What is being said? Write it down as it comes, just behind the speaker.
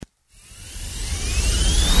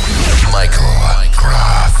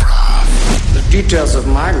details of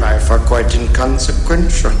my life are quite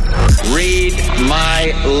inconsequential. Read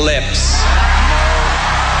my lips.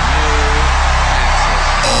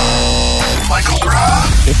 Michael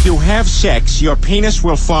Groff. If you have sex, your penis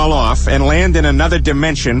will fall off and land in another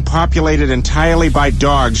dimension populated entirely by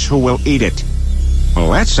dogs who will eat it.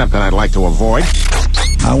 Well, that's something I'd like to avoid.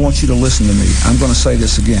 I want you to listen to me. I'm going to say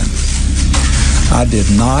this again. I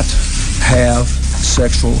did not have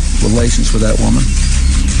sexual relations with that woman,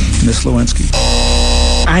 Miss Lewinsky.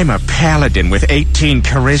 I'm a paladin with 18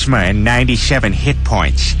 charisma and 97 hit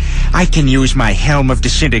points. I can use my Helm of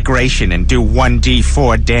Disintegration and do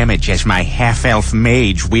 1d4 damage as my half-elf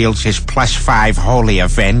mage wields his +5 Holy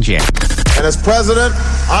Avenger. And as president,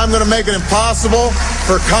 I'm going to make it impossible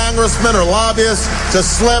for congressmen or lobbyists to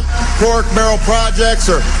slip pork barrel projects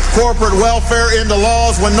or corporate welfare into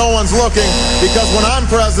laws when no one's looking, because when I'm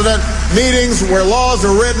president, meetings where laws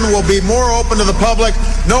are written will be more open to the public,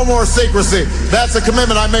 no more secrecy. That's a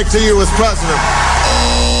commitment I make to you as president.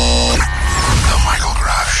 The Michael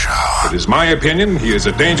Groff Show. It is my opinion he is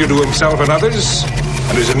a danger to himself and others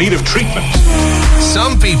and is in need of treatment.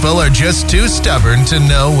 Some people are just too stubborn to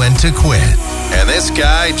know when to quit. And this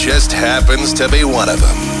guy just happens to be one of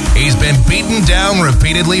them. He's been beaten down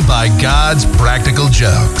repeatedly by God's practical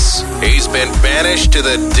jokes. He's been banished to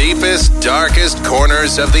the deepest, darkest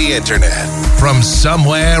corners of the internet. From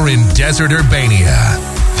somewhere in desert Urbania,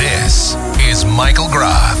 this is Michael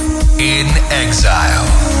Groff in Exile.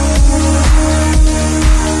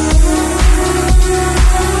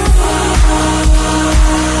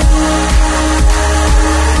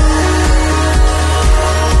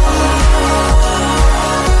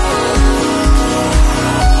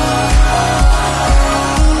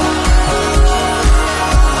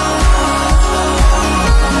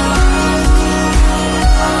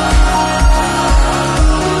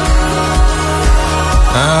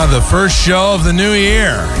 The first show of the new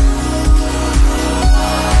year.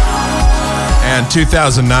 And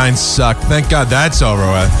 2009 sucked. Thank God that's over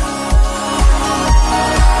with.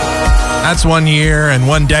 That's 1 year and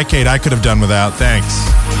 1 decade I could have done without. Thanks.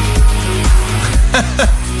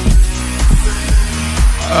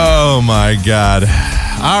 Oh, my God.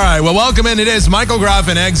 All right. Well, welcome in. It is Michael Groff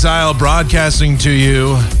in Exile broadcasting to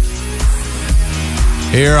you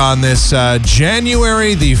here on this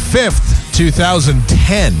January the 5th,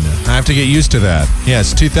 2010. I have to get used to that.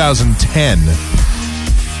 Yes, 2010.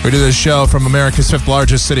 We do this show from America's 5th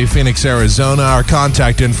largest city, Phoenix, Arizona. Our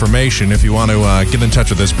contact information, if you want to get in touch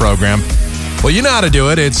with this program, well, you know how to do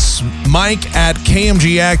it. It's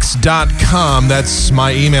mike@kmgx.com. That's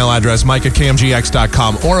my email address,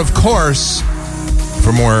 mike@kmgx.com. Or, of course,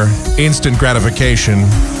 for more instant gratification,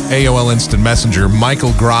 AOL Instant Messenger,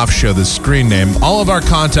 Michael Groff Show, the screen name. All of our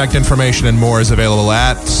contact information and more is available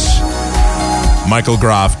at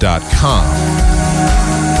michaelgroff.com.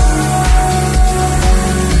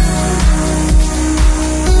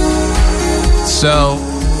 So,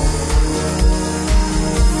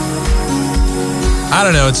 I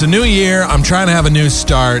don't know. It's a new year. I'm trying to have a new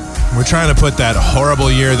start. We're trying to put that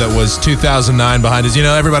horrible year that was 2009 behind us. You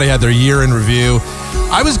know, everybody had their year in review.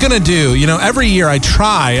 I was going to do, every year I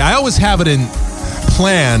always have it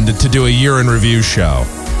planned to do a year in review show,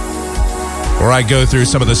 where I go through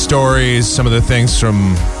some of the stories, some of the things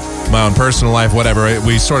from my own personal life, whatever.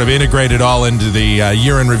 We sort of integrate it all into the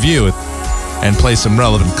year in review and play some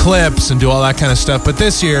relevant clips and do all that kind of stuff. But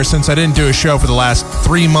this year, since I didn't do a show for the last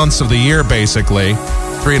 3 months of the year, basically,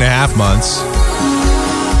 3.5 months,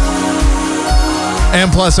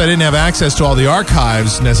 and plus I didn't have access to all the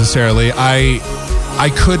archives necessarily, I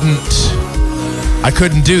couldn't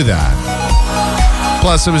do that.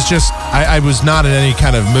 Plus, it was just, I was not in any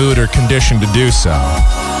kind of mood or condition to do so.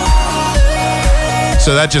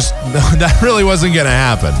 So that really wasn't going to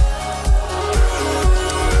happen.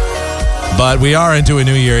 But we are into a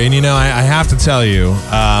new year. And, I have to tell you,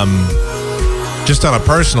 just on a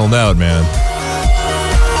personal note, man,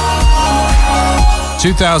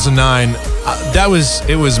 2009,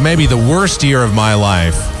 it was maybe the worst year of my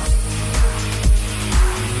life.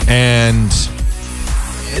 And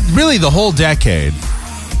really the whole decade,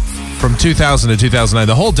 from 2000 to 2009,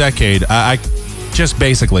 the whole decade, I just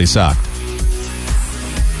basically sucked.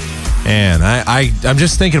 And I'm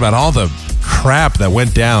just thinking about all the crap that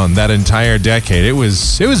went down that entire decade. It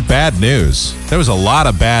was bad news. There was a lot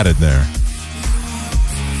of bad in there.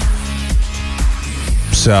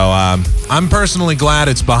 So I'm personally glad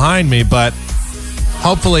it's behind me, but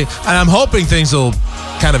hopefully, and I'm hoping things will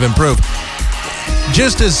kind of improve.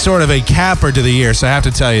 Just as sort of a capper to the year, so I have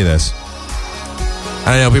to tell you this.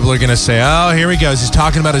 I know people are going to say, oh, here he goes. He's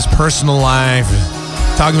talking about his personal life,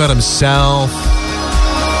 talking about himself.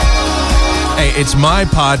 Hey, it's my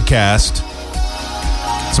podcast.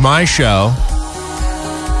 It's my show.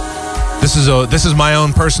 This is my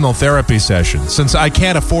own personal therapy session. Since I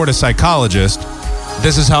can't afford a psychologist,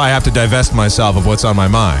 this is how I have to divest myself of what's on my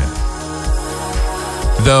mind.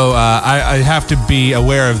 Though I have to be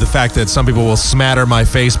aware of the fact that some people will smatter my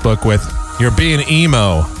Facebook with, "You're being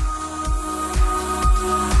emo."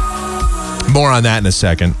 More on that in a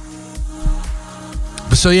second.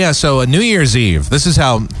 So New Year's Eve. This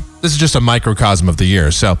is just a microcosm of the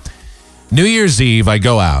year. So New Year's Eve, I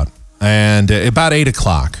go out, and about 8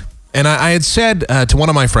 o'clock. And I had said to one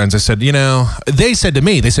of my friends, I said, they said to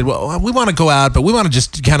me, well, we want to go out, but we want to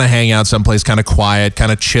just kind of hang out someplace kind of quiet,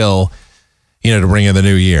 kind of chill, to bring in the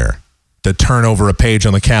new year, to turn over a page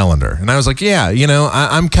on the calendar. And I was like, yeah,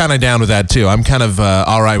 I'm kind of down with that too. I'm kind of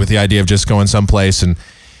all right with the idea of just going someplace and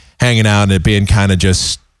hanging out and it being kind of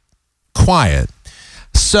just quiet.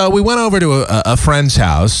 So we went over to a friend's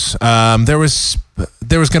house. There was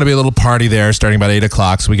going to be a little party there starting about 8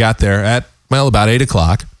 o'clock. So we got there at, about 8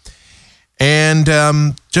 o'clock. And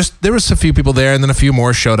there was a few people there, and then a few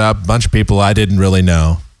more showed up, a bunch of people I didn't really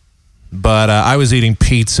know. But I was eating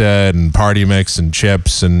pizza and party mix and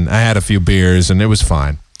chips, and I had a few beers, and it was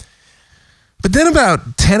fine. But then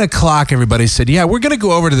about 10 o'clock, everybody said, yeah, we're going to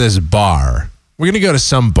go over to this bar. We're going to go to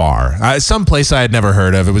some bar, some place I had never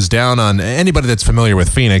heard of. It was down on, anybody that's familiar with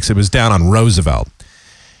Phoenix, it was down on Roosevelt.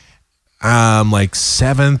 Like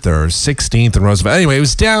 7th or 16th and Roosevelt. Anyway, it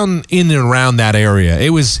was down in and around that area. It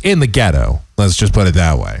was in the ghetto. Let's just put it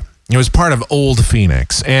that way. It was part of Old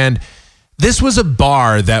Phoenix. And this was a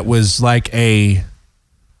bar that was like I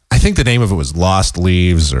think the name of it was Lost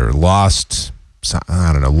Leaves or Last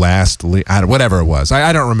Leaf, whatever it was.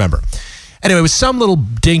 I don't remember. Anyway, it was some little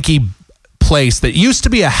dinky place that used to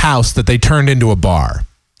be a house that they turned into a bar,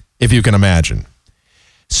 if you can imagine.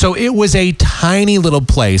 So it was a tiny little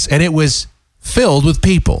place, and it was filled with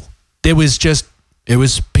people. It was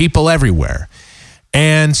people everywhere.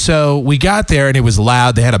 And so we got there, and it was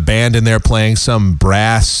loud. They had a band in there playing some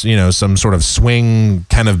brass, some sort of swing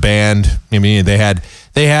kind of band. I mean, they had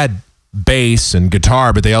bass and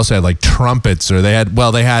guitar, but they also had like trumpets, or they had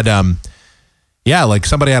like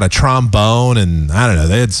somebody had a trombone, and I don't know,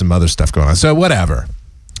 they had some other stuff going on. So whatever.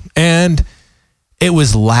 And it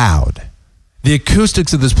was loud. The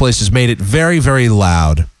acoustics of this place just made it very, very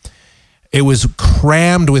loud. It was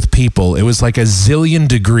crammed with people. It was like a zillion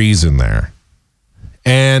degrees in there.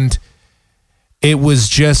 And it was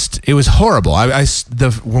horrible.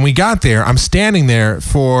 When we got there, I'm standing there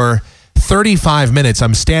for 35 minutes.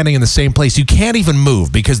 I'm standing in the same place. You can't even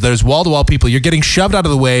move because there's wall-to-wall people. You're getting shoved out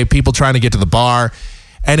of the way, people trying to get to the bar.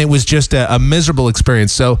 And it was just a miserable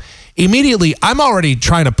experience. So immediately, I'm already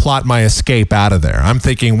trying to plot my escape out of there. I'm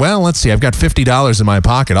thinking, well, let's see, I've got $50 in my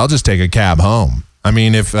pocket. I'll just take a cab home. I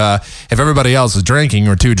mean, if everybody else is drinking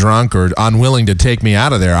or too drunk or unwilling to take me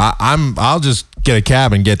out of there, I'll just get a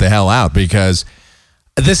cab and get the hell out, because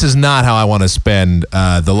this is not how I want to spend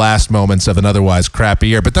the last moments of an otherwise crappy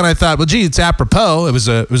year. But then I thought, well, gee, it's apropos. It was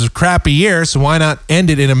a crappy year, so why not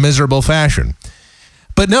end it in a miserable fashion?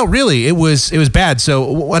 But no, really, it was bad.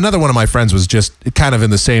 So another one of my friends was just kind of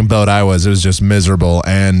in the same boat I was. It was just miserable.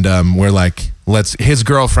 And we're like, his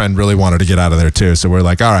girlfriend really wanted to get out of there too. So we're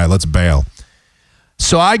like, all right, let's bail.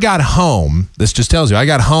 So I got home. This just tells you, I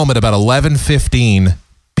got home at about 11:15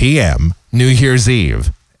 p.m. New Year's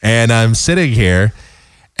Eve. And I'm sitting here,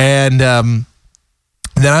 and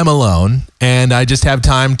then I'm alone, and I just have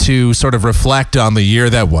time to sort of reflect on the year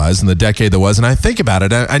that was and the decade that was, and I think about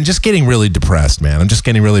it. I'm just getting really depressed, man. I'm just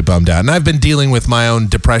getting really bummed out, and I've been dealing with my own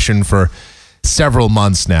depression for several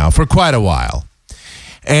months now, for quite a while,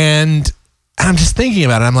 and I'm just thinking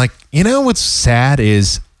about it. I'm like, what's sad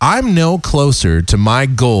is I'm no closer to my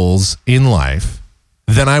goals in life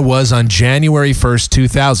than I was on January 1st,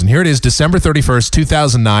 2000. Here it is, December 31st,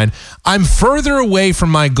 2009. I'm further away from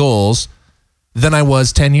my goals than I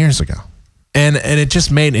was 10 years ago. And it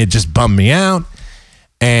just bummed me out.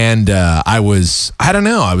 And I was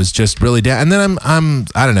just really down. And then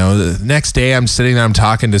I don't know, the next day I'm sitting there, I'm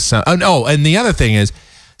talking to some, and the other thing is,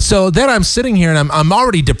 so then I'm sitting here and I'm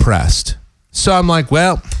already depressed. So I'm like,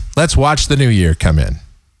 well, let's watch the new year come in.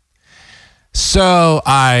 So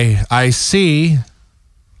I see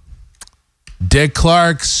Dick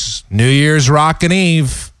Clark's New Year's Rockin'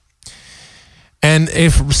 Eve. And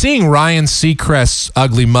if seeing Ryan Seacrest's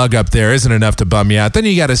ugly mug up there isn't enough to bum you out, then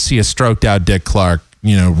you got to see a stroked out Dick Clark,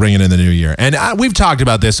 ringing in the new year. And we've talked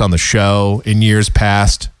about this on the show in years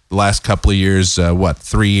past, the last couple of years,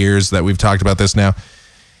 3 years that we've talked about this now.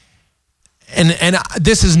 And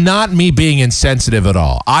this is not me being insensitive at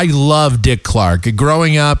all. I love Dick Clark.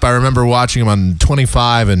 Growing up, I remember watching him on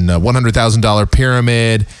 25 and $100,000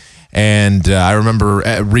 Pyramid. And I remember,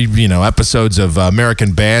 episodes of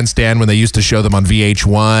American Bandstand when they used to show them on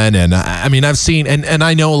VH1. And I mean, I've seen, and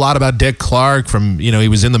I know a lot about Dick Clark from, he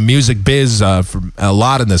was in the music biz for a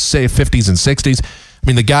lot in the 50s and 60s. I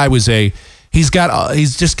mean, the guy was he's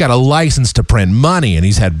just got a license to print money, and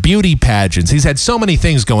he's had beauty pageants. He's had so many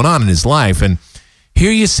things going on in his life. And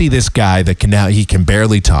here you see this guy that he can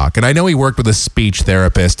barely talk. And I know he worked with a speech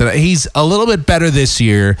therapist, and he's a little bit better this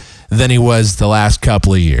year than he was the last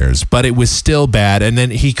couple of years, but it was still bad. And then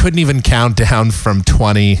he couldn't even count down from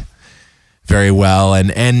 20 very well. And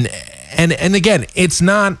again, it's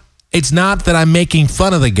not that I'm making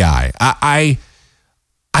fun of the guy.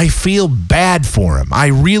 I feel bad for him. I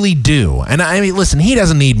really do. And I mean, listen, he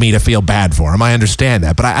doesn't need me to feel bad for him. I understand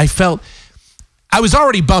that. But I felt I was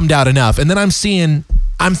already bummed out enough. And then I'm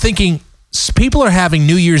thinking people are having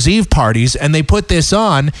New Year's Eve parties and they put this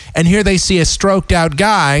on, and here they see a stroked out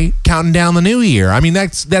guy counting down the new year. I mean,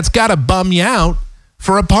 that's got to bum you out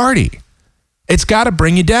for a party. It's got to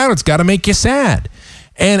bring you down. It's got to make you sad.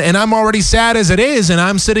 And I'm already sad as it is. And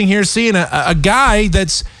I'm sitting here seeing a guy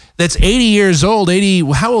that's 80 years old.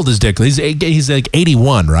 80. How old is Dick? He's like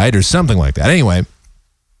 81, right? Or something like that. Anyway.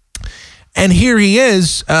 And here he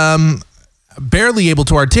is, barely able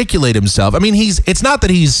to articulate himself. I mean, it's not that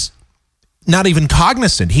he's not even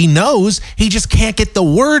cognizant. He knows, he just can't get the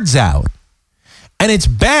words out. And it's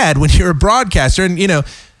bad when you're a broadcaster. And,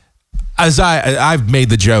 as I've made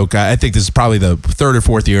the joke, I think this is probably the third or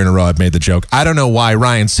fourth year in a row I've made the joke. I don't know why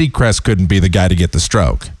Ryan Seacrest couldn't be the guy to get the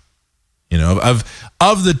stroke.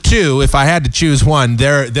 Of the two, if I had to choose one,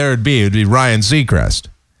 it'd be Ryan Seacrest.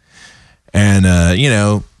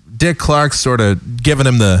 And, Dick Clark's sort of giving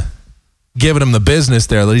him the business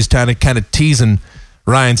there. He's kind of teasing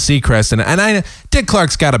Ryan Seacrest. And Dick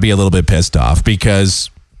Clark's got to be a little bit pissed off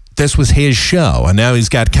because this was his show. And now he's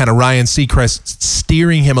got kind of Ryan Seacrest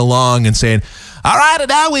steering him along and saying, all right, and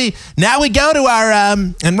now we go to our,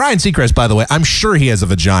 and Ryan Seacrest, by the way, I'm sure he has a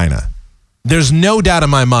vagina. There's no doubt in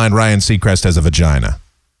my mind Ryan Seacrest has a vagina.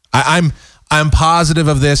 I'm positive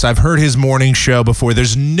of this. I've heard his morning show before.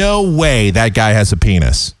 There's no way that guy has a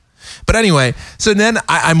penis. But anyway, so then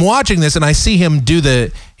I'm watching this and I see him do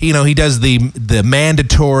he does the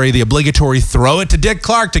mandatory, the obligatory throw it to Dick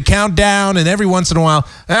Clark to count down. And every once in a while,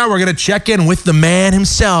 we're going to check in with the man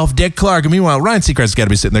himself, Dick Clark. And meanwhile, Ryan Seacrest's got to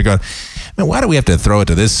be sitting there going, man, why do we have to throw it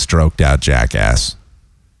to this stroked out jackass?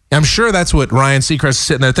 I'm sure that's what Ryan Seacrest is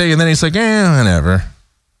sitting there thinking. And then he's like, whatever,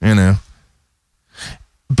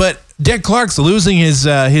 But Dick Clark's losing his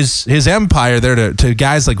empire there to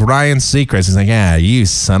guys like Ryan Seacrest. He's like, you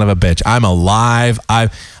son of a bitch. I'm alive.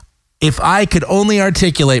 If I could only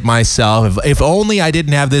articulate myself, if only I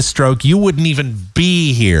didn't have this stroke, you wouldn't even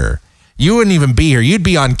be here. You'd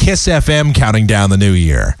be on Kiss FM counting down the new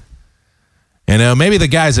year. Maybe the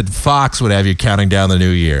guys at Fox would have you counting down the new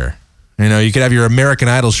year. You could have your American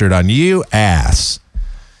Idol shirt on. You ass.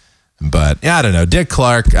 But I don't know. Dick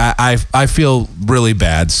Clark, I feel really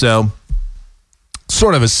bad. So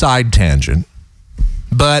sort of a side tangent.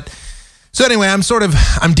 But so anyway,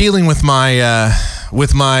 I'm dealing with my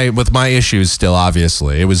issues still,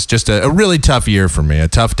 obviously. It was just a really tough year for me, a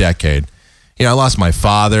tough decade. I lost my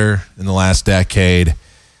father in the last decade.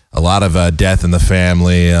 A lot of death in the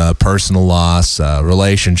family, personal loss,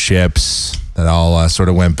 relationships that all sort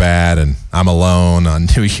of went bad, and I'm alone on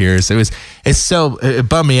New Year's. It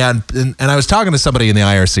bummed me out. And I was talking to somebody in the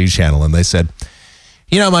IRC channel, and they said,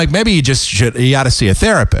 Mike, maybe you got to see a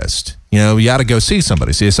therapist. You got to go see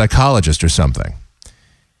somebody, see a psychologist or something.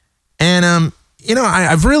 And,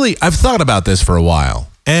 I've thought about this for a while.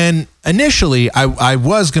 And initially, I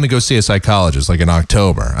was going to go see a psychologist, like in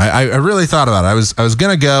October. I really thought about it. I was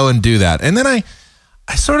going to go and do that. And then I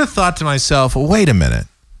sort of thought to myself, well, wait a minute.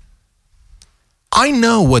 I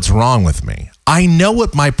know what's wrong with me. I know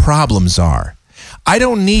what my problems are. I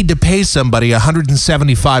don't need to pay somebody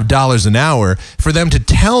 $175 an hour for them to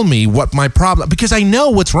tell me what my problem, because I know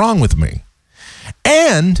what's wrong with me.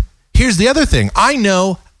 And here's the other thing. I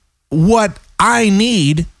know what I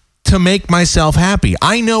need to make myself happy.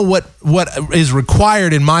 I know what is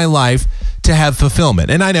required in my life to have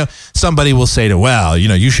fulfillment. And I know somebody will say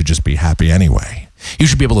you should just be happy anyway. You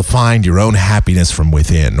should be able to find your own happiness from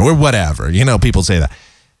within or whatever. People say that.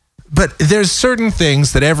 But there's certain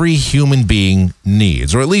things that every human being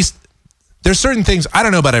needs, or at least there's certain things, I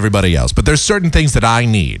don't know about everybody else, but there's certain things that I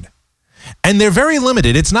need. And they're very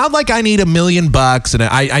limited. It's not like I need $1 million and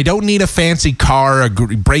I don't need a fancy car, a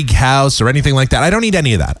big house or anything like that. I don't need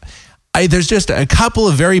any of that. there's just a couple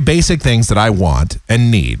of very basic things that I want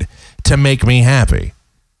and need to make me happy.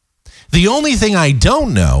 The only thing I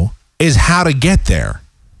don't know is how to get there.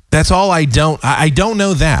 That's all I don't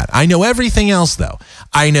know that. I know everything else, though.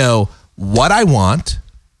 I know what I want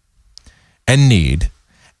and need,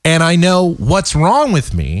 and I know what's wrong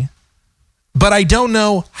with me, but I don't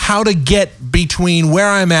know how to get between where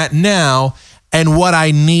I'm at now and what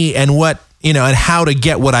I need and and how to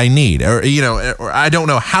get what I need. Or I don't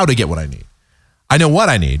know how to get what I need. I know what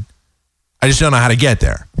I need. I just don't know how to get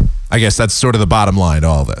there. I guess that's sort of the bottom line to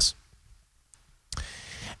all this.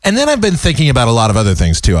 And then I've been thinking about a lot of other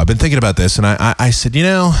things too. I've been thinking about this, and I said,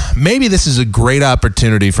 maybe this is a great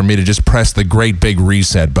opportunity for me to just press the great big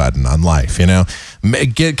reset button on life,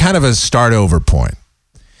 get kind of a start over point.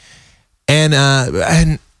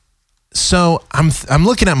 And so I'm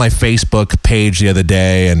looking at my Facebook page the other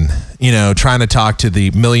day, and trying to talk to the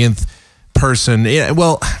millionth person.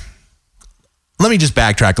 Well, let me just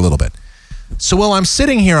backtrack a little bit. So while I'm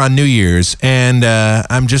sitting here on New Year's and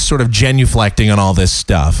I'm just sort of genuflecting on all this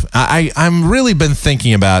stuff, I'm really been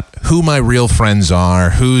thinking about who my real friends are,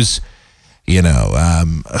 who's,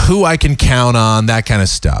 who I can count on, that kind of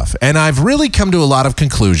stuff. And I've really come to a lot of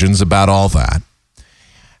conclusions about all that.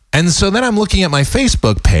 And so then I'm looking at my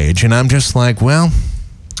Facebook page and I'm just like, well,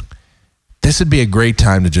 this would be a great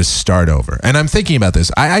time to just start over. And I'm thinking about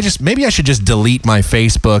this. Maybe I should just delete my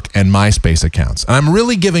Facebook and MySpace accounts. And I'm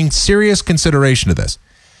really giving serious consideration to this.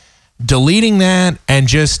 Deleting that and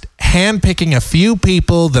just handpicking a few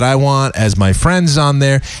people that I want as my friends on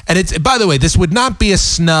there. And by the way, this would not be a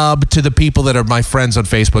snub to the people that are my friends on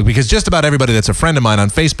Facebook, because just about everybody that's a friend of mine on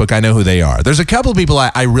Facebook, I know who they are. There's a couple of people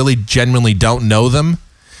I really genuinely don't know them,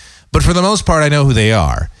 but for the most part, I know who they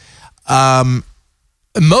are.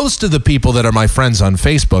 Most of the people that are my friends on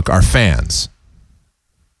Facebook are fans.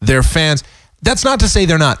 They're fans. That's not to say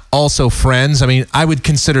they're not also friends. I mean, I would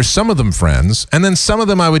consider some of them friends, and then some of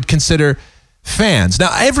them I would consider fans. Now,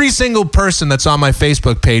 every single person that's on my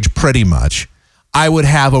Facebook page, pretty much, I would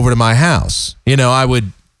have over to my house. I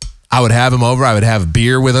would have them over. I would have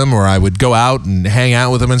beer with them, or I would go out and hang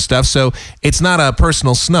out with them and stuff. So it's not a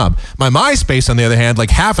personal snub. My MySpace, on the other hand, like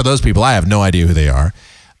half of those people, I have no idea who they are.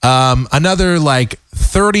 Another like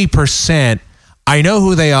 30%, I know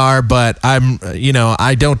who they are, but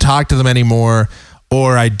I don't talk to them anymore,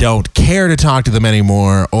 or I don't care to talk to them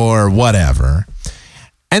anymore, or whatever.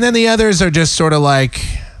 And then the others are just sort of like,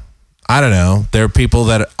 I don't know, they're people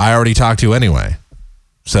that I already talked to anyway.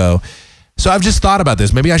 So I've just thought about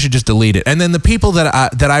this. Maybe I should just delete it. And then the people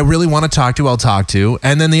that I really want to talk to, I'll talk to.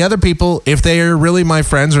 And then the other people, if they are really my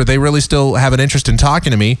friends, or they really still have an interest in talking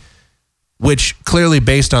to me, which clearly,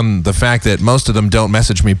 based on the fact that most of them don't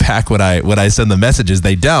message me back when I send the messages,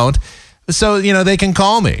 they don't. So, they can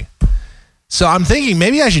call me. So I'm thinking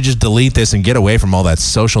maybe I should just delete this and get away from all that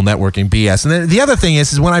social networking BS. And then the other thing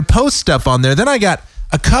is when I post stuff on there, then I got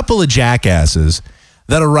a couple of jackasses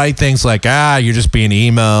that'll write things like, you're just being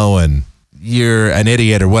emo and you're an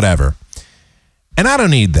idiot or whatever. And I don't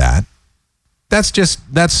need that. That's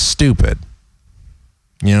stupid.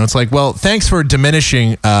 It's like, well, thanks for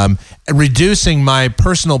reducing my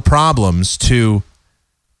personal problems to,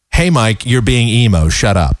 hey, Mike, you're being emo,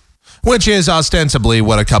 shut up. Which is ostensibly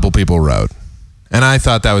what a couple people wrote. And I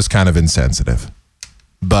thought that was kind of insensitive.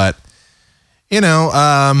 But,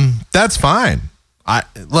 that's fine.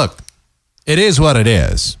 Look, it is what it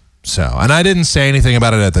is. So, and I didn't say anything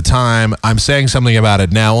about it at the time. I'm saying something about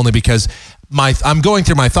it now only because I'm going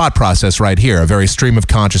through my thought process right here, a very stream of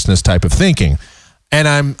consciousness type of thinking. And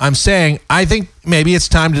I'm saying, I think maybe it's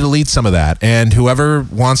time to delete some of that. And whoever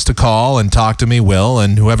wants to call and talk to me will,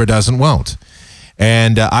 and whoever doesn't won't.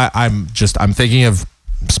 And I'm thinking of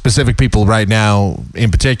specific people right now in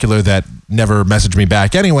particular that never message me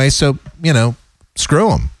back anyway. So, screw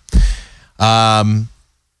them.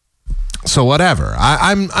 So whatever.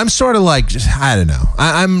 I'm sort of like, I don't know.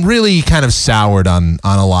 I'm really kind of soured on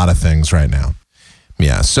a lot of things right now.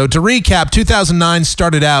 Yeah. So to recap, 2009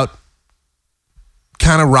 started out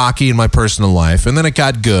kind of rocky in my personal life, and then it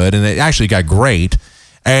got good, and it actually got great,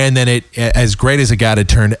 and then as great as it got, it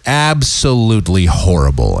turned absolutely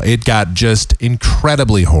horrible. It got just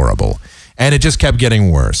incredibly horrible, and it just kept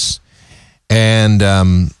getting worse. And I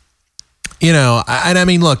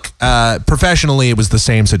mean, look, professionally it was the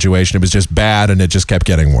same situation. It was just bad, and it just kept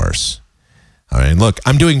getting worse. I mean, look,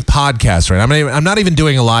 I'm doing podcasts right now. I'm not even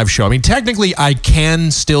doing a live show. I mean, technically I can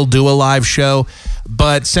still do a live show,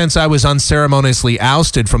 but since I was unceremoniously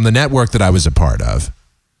ousted from the network that I was a part of,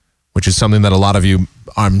 which is something that a lot of you,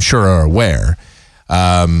 I'm sure, are aware,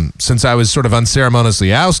 since I was sort of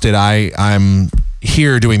unceremoniously ousted, I'm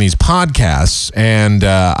here doing these podcasts, and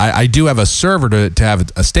I do have a server to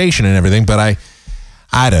have a station and everything, but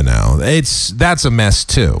I don't know. That's a mess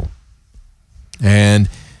too. And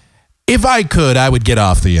if I could, I would get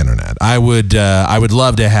off the internet. I would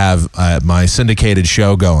love to have my syndicated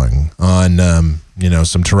show going on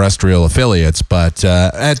some terrestrial affiliates, but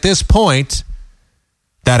at this point,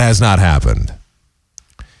 that has not happened.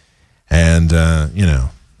 And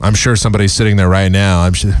I'm sure somebody's sitting there right now.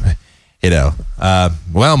 I'm sure.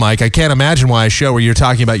 Well, Mike, I can't imagine why a show where you're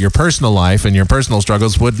talking about your personal life and your personal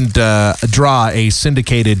struggles wouldn't draw a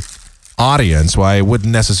syndicated audience, why it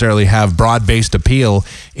wouldn't necessarily have broad-based appeal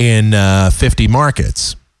in 50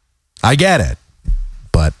 markets. I get it,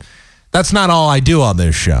 but that's not all I do on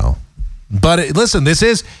this show. But listen, this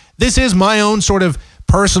is my own sort of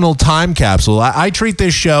personal time capsule. I treat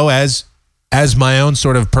this show as my own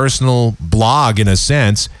sort of personal blog in a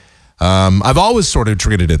sense. I've always sort of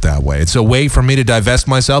treated it that way. It's a way for me to divest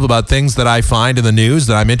myself about things that I find in the news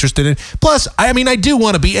that I'm interested in. Plus, I do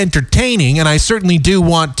want to be entertaining, and I certainly do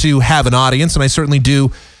want to have an audience, and I certainly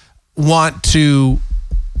do want to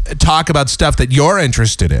talk about stuff that you're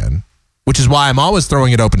interested in, which is why I'm always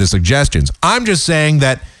throwing it open to suggestions. I'm just saying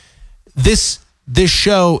that this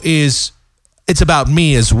show it's about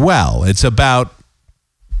me as well. It's about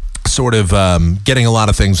sort of getting a lot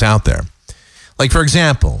of things out there. Like, for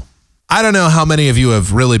example, I don't know how many of you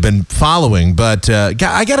have really been following, but I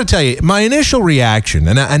got to tell you, my initial reaction,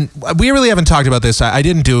 and we really haven't talked about this. I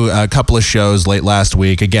didn't do a couple of shows late last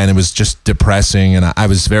week. Again, it was just depressing, and I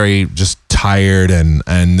was very just tired, and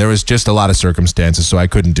there was just a lot of circumstances, so I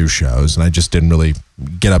couldn't do shows, and I just didn't really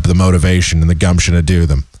get up the motivation and the gumption to do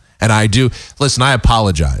them. And I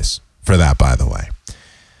apologize for that, by the way.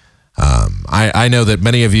 I know that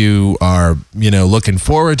many of you are, looking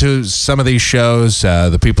forward to some of these shows,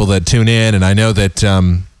 the people that tune in, and I know that,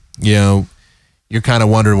 you're kind of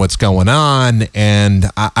wondering what's going on, and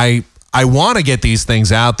I want to get these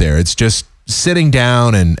things out there. It's just sitting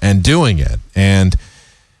down and doing it, and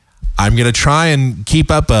I'm going to try and keep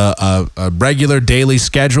up a regular daily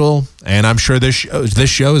schedule, and I'm sure this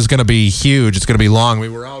show is going to be huge. It's going to be long.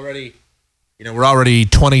 We're already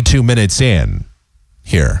 22 minutes in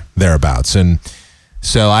here, thereabouts. And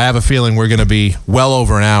so I have a feeling we're going to be well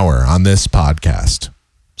over an hour on this podcast.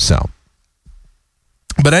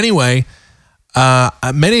 But anyway,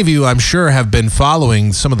 many of you, I'm sure, have been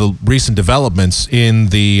following some of the recent developments in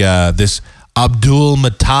this Abdul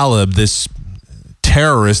Muttalib, this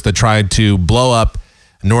terrorist that tried to blow up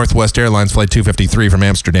Northwest Airlines Flight 253 from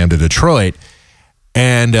Amsterdam to Detroit.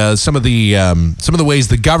 And some of the ways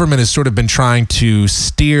the government has sort of been trying to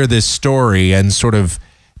steer this story and sort of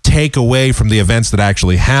take away from the events that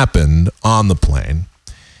actually happened on the plane.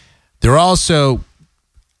 They're also,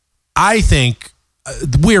 I think,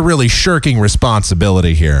 we're really shirking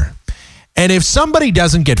responsibility here. And if somebody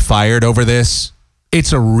doesn't get fired over this,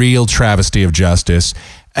 it's a real travesty of justice.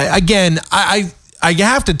 Again, I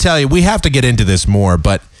have to tell you, we have to get into this more,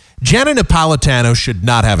 but Janet Napolitano should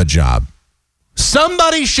not have a job.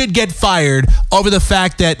 Somebody should get fired over the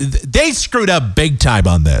fact that they screwed up big time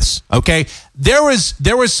on this, okay? There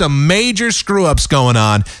was some major screw-ups going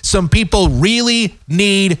on. Some people really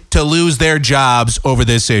need to lose their jobs over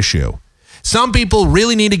this issue. Some people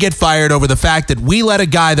really need to get fired over the fact that we let a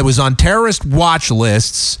guy that was on terrorist watch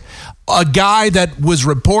lists, a guy that was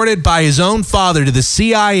reported by his own father to the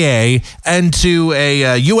CIA and to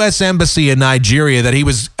a U.S. embassy in Nigeria that he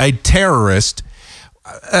was a terrorist,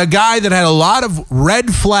 a guy that had a lot of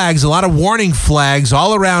red flags, a lot of warning flags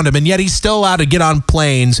all around him, and yet he's still allowed to get on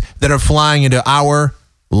planes that are flying into our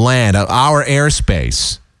land, our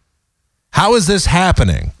airspace. How is this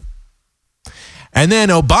happening? And then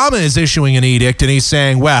Obama is issuing an edict, and he's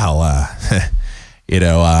saying, well,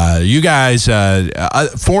 you guys,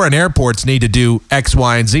 foreign airports need to do X,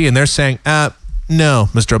 Y, and Z. And they're saying, no,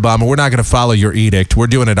 Mr. Obama, we're not going to follow your edict. We're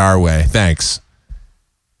doing it our way. Thanks.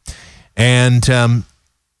 And,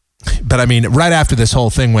 but I mean, right after this whole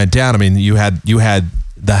thing went down, I mean, you had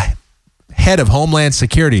the head of Homeland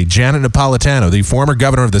Security, Janet Napolitano, the former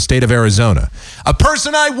governor of the state of Arizona, a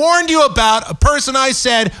person I warned you about, a person I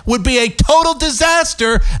said would be a total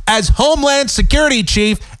disaster as Homeland Security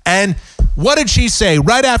chief. And what did she say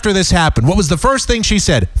right after this happened? What was the first thing she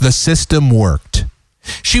said? The system worked.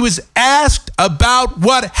 She was asked about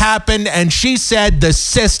what happened, and she said the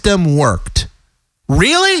system worked.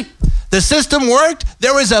 Really? The system worked?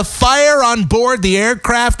 There was a fire on board the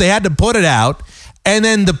aircraft. They had to put it out. And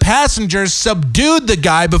then the passengers subdued the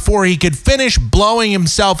guy before he could finish blowing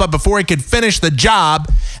himself up, before he could finish the job.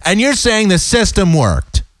 And you're saying the system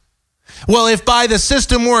worked. Well, if by the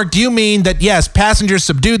system worked, you mean that, yes, passengers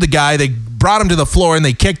subdued the guy, they brought him to the floor and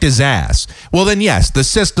they kicked his ass. Well, then, yes, the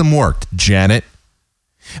system worked, Janet.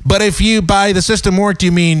 But if you, by the system worked,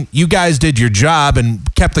 you mean you guys did your job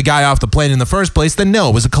and kept the guy off the plane in the first place, then no,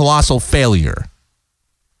 it was a colossal failure.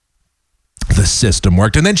 The system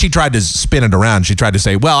worked. And then she tried to spin it around. She tried to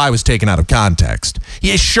say, well, I was taken out of context.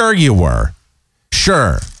 Yeah, sure you were.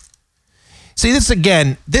 Sure. See,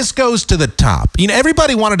 this goes to the top.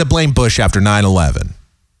 Everybody wanted to blame Bush after 9/11.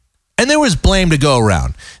 And there was blame to go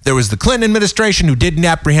around. There was the Clinton administration who didn't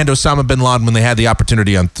apprehend Osama bin Laden when they had the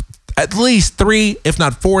opportunity on at least 3, if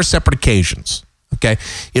not 4 separate occasions. Okay?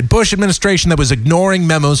 You had Bush administration that was ignoring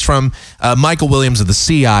memos from Michael Williams of the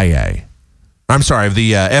CIA. I'm sorry, of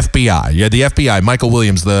the FBI. You had the FBI, Michael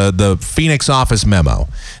Williams, the Phoenix office memo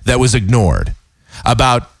that was ignored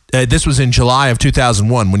about. This was in July of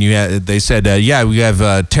 2001 when they said, we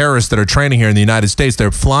have terrorists that are training here in the United States.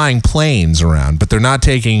 They're flying planes around, but they're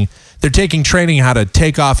taking training how to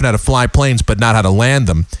take off and how to fly planes, but not how to land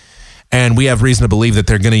them. And we have reason to believe that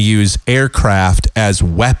they're going to use aircraft as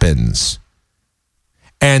weapons.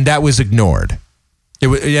 And that was ignored.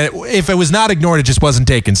 If it was not ignored, it just wasn't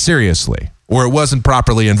taken seriously, or it wasn't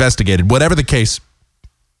properly investigated. Whatever the case,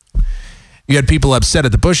 you had people upset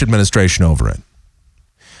at the Bush administration over it.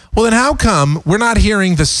 Well, then how come we're not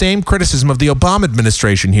hearing the same criticism of the Obama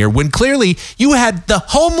administration here when clearly you had the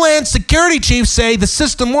Homeland Security chief say the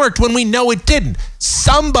system worked when we know it didn't?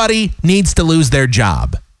 Somebody needs to lose their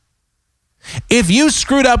job. If you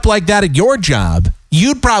screwed up like that at your job,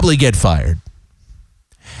 you'd probably get fired.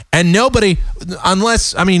 And nobody,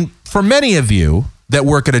 for many of you that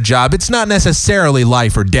work at a job, it's not necessarily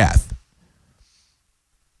life or death.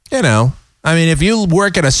 If you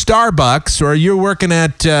work at a Starbucks or you're working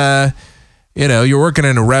at, you're working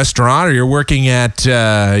in a restaurant or you're working at,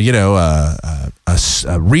 a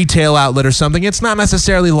retail outlet or something, it's not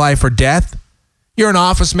necessarily life or death. You're an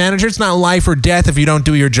office manager. It's not life or death if you don't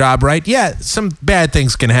do your job right. Yeah, some bad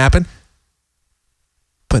things can happen.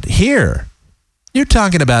 But here, you're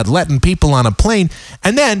talking about letting people on a plane.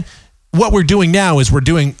 And then what we're doing now is we're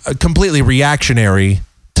doing a completely reactionary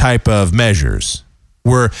type of measures.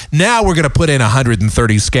 We're going to put in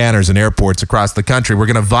 130 scanners in airports across the country. We're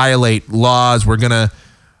going to violate laws. We're going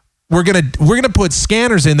to put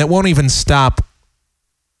scanners in that won't even stop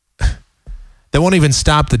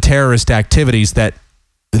the terrorist activities that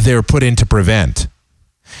they're put in to prevent.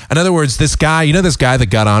 In other words, this guy that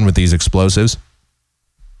got on with these explosives,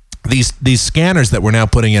 these scanners that we're now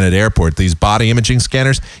putting in at airport, these body imaging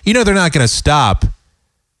scanners, they're not going to stop.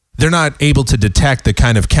 They're not able to detect the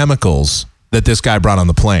kind of chemicals that this guy brought on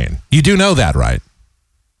the plane. You do know that, right?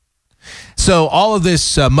 So all of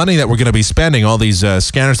this money that we're going to be spending, all these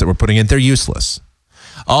scanners that we're putting in, they're useless.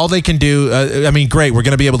 All they can do, great, we're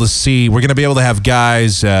going to be able to have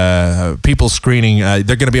guys, people screening, they're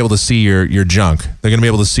going to be able to see your junk. They're going to be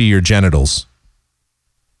able to see your genitals.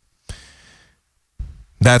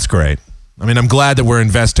 That's great. I'm glad that we're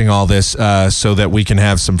investing all this so that we can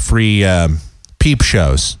have some free peep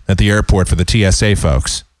shows at the airport for the TSA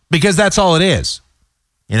folks. Because that's all it is.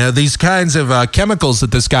 These kinds of chemicals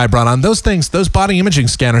that this guy brought on, those body imaging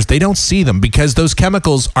scanners, they don't see them because those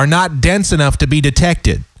chemicals are not dense enough to be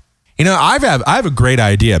detected. I have a great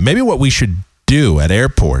idea. Maybe what we should do at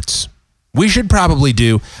airports, we should probably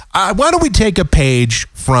do, why don't we take a page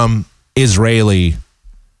from Israeli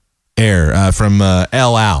Air, from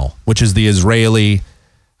El Al, which is the Israeli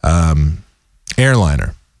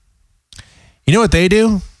airliner. You know what they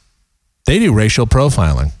do? They do racial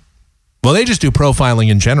profiling. Well, they just do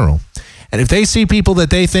profiling in general. And if they see people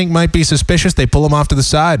that they think might be suspicious, they pull them off to the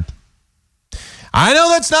side. I know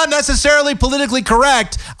that's not necessarily politically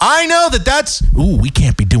correct. I know we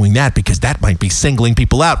can't be doing that because that might be singling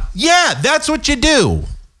people out. Yeah, that's what you do.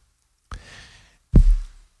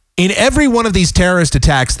 In every one of these terrorist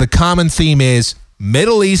attacks, the common theme is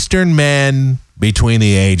Middle Eastern men between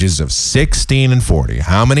the ages of 16 and 40.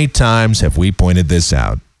 How many times have we pointed this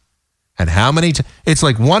out? And how many it's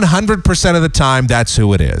like 100% of the time, that's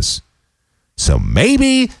who it is. So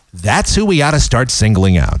maybe that's who we ought to start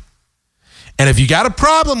singling out. And if you got a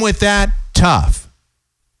problem with that, tough.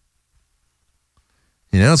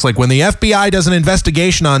 It's like when the FBI does an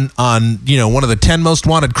investigation on one of the 10 most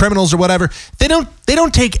wanted criminals or whatever, they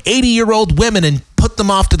don't take 80-year-old women and put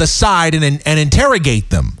them off to the side and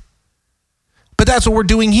interrogate them. But that's what we're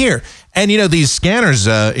doing here. And these scanners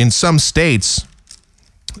in some states,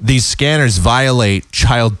 these scanners violate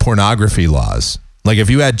child pornography laws. Like if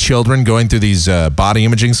you had children going through these body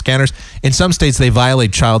imaging scanners, in some states they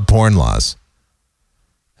violate child porn laws.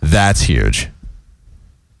 That's huge.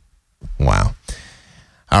 Wow.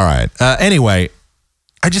 All right. Anyway,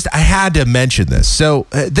 I had to mention this. So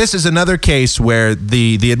this is another case where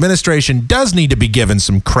the administration does need to be given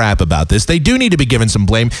some crap about this. They do need to be given some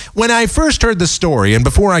blame. When I first heard the story and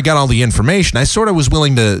before I got all the information, I sort of was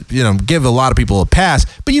willing to, give a lot of people a pass,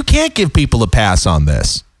 but you can't give people a pass on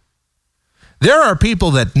this. There are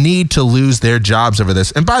people that need to lose their jobs over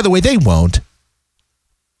this. And by the way, they won't.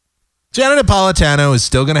 Janet Napolitano is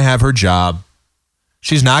still going to have her job.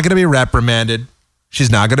 She's not going to be reprimanded.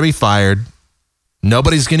 She's not going to be fired.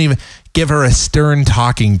 Nobody's going to even give her a stern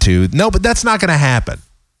talking to. No, but that's not going to happen.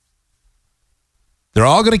 They're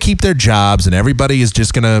all going to keep their jobs and everybody is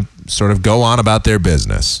just going to sort of go on about their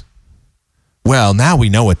business. Well, now we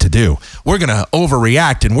know what to do. We're going to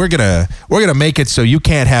overreact and we're going to make it so you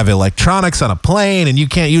can't have electronics on a plane and you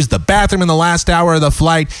can't use the bathroom in the last hour of the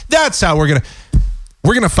flight. That's how we're going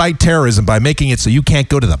to fight terrorism, by making it so you can't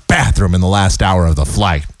go to the bathroom in the last hour of the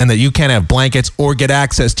flight and that you can't have blankets or get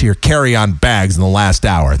access to your carry-on bags in the last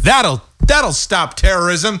hour. That'll stop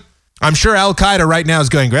terrorism. I'm sure Al-Qaeda right now is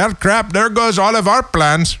going, well, crap, there goes all of our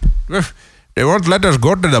plans. They won't let us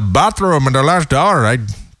go to the bathroom in the last hour. I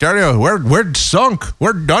tell you, we're sunk.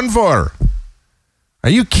 We're done for. Are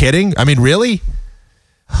you kidding? I mean, really?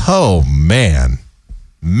 Oh, man.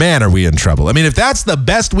 Man, are we in trouble. I mean, if that's the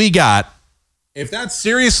best we got, if that's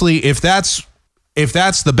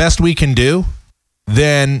the best we can do,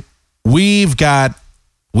 then we've got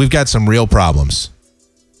some real problems.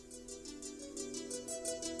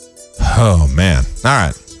 Oh, man. All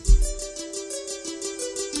right.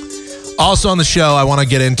 Also on the show, I want to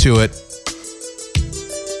get into it.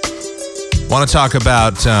 Want to talk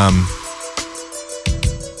about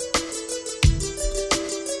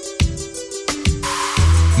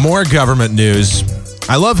more government news.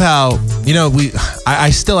 I love how, I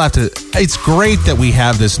still have to, it's great that we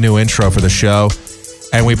have this new intro for the show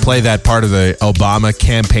and we play that part of the Obama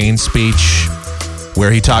campaign speech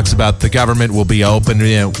where he talks about the government will be open.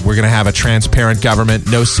 We're going to have a transparent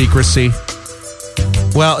government, no secrecy.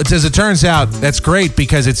 Well, as it turns out, that's great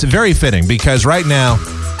because it's very fitting because right now,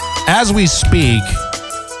 as we speak,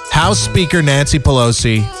 House Speaker Nancy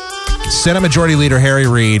Pelosi, Senate Majority Leader Harry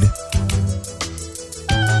Reid,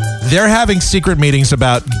 they're having secret meetings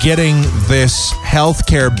about getting this health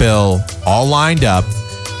care bill all lined up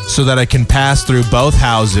so that it can pass through both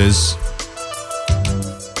houses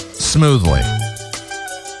smoothly.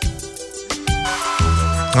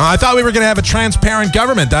 I thought we were going to have a transparent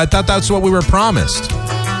government. I thought that's what we were promised.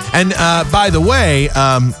 And by the way,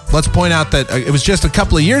 let's point out that it was just a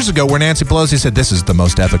couple of years ago where Nancy Pelosi said, this is the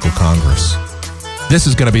most ethical Congress. This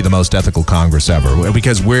is going to be the most ethical Congress ever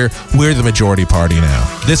because we're the majority party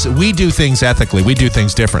now. We do things ethically. We do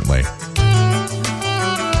things differently.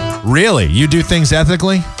 Really? You do things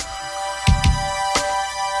ethically?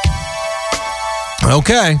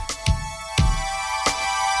 Okay.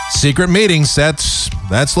 Secret meetings, that's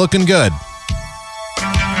looking good.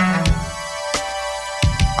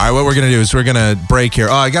 All right, what we're going to do is we're going to break here.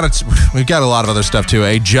 We've got a lot of other stuff too.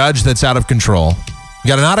 A judge that's out of control. We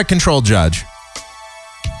got an out of control judge.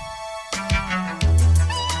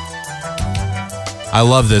 I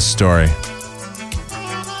love this story.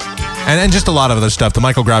 And just a lot of other stuff. The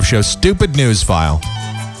Michael Groff Show Stupid News File.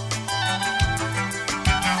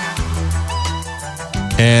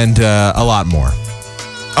 And a lot more.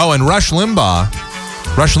 Oh, and Rush Limbaugh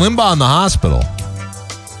in the hospital.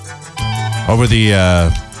 Over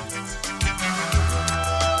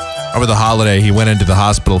the holiday, he went into the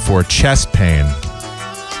hospital for chest pain.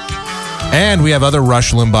 And we have other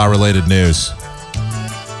Rush Limbaugh related news.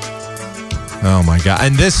 Oh my God.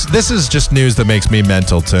 And this is just news that makes me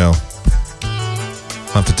mental too.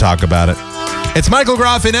 I'll have to talk about it. It's Michael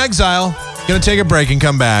Groff in exile. Gonna take a break and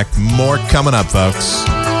come back. More coming up, folks.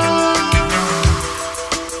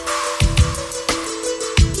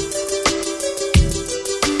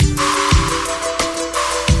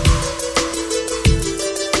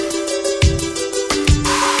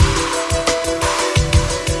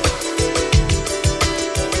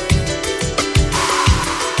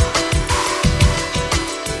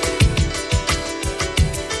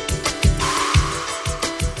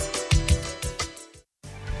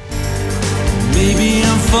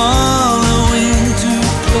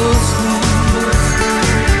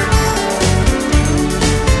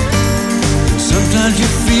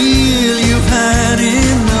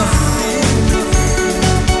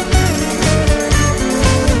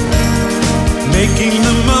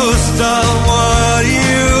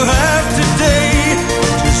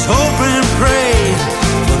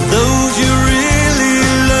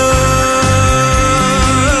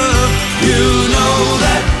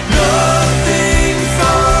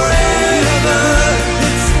 Forever,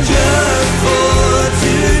 it's just for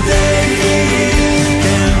today.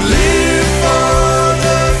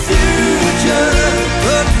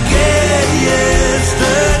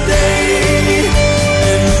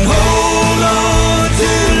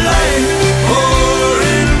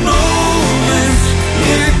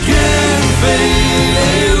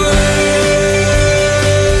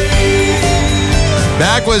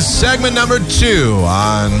 Back with segment number 2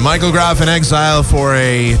 on Michael Groff in Exile for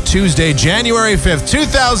a Tuesday, January 5th,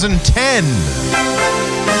 2010.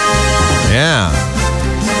 Yeah.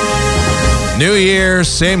 New year,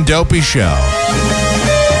 same dopey show.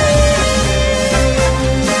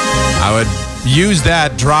 I would use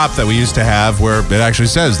that drop that we used to have where it actually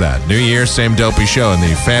says that. New year, same dopey show in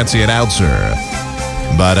the fancy announcer.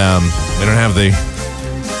 But we don't have the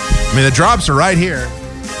drops are right here.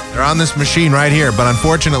 They're on this machine right here, but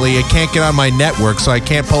unfortunately it can't get on my network, so I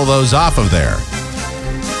can't pull those off of there.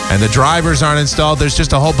 And the drivers aren't installed. There's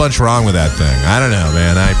just a whole bunch wrong with that thing. I don't know,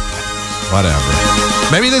 man. Whatever.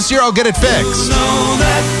 Maybe this year I'll get it fixed.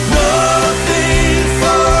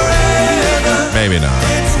 Maybe not.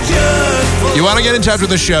 You want to get in touch with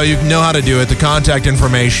the show, you know how to do it. The contact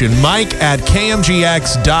information,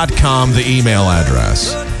 mike@kmgx.com, the email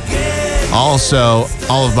address. Also,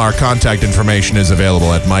 all of our contact information is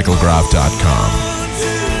available at michaelgroff.com.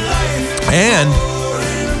 And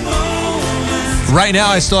right now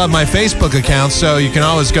I still have my Facebook account, so you can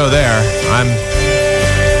always go there.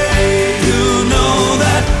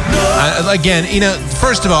 Again,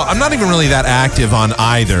 first of all, I'm not even really that active on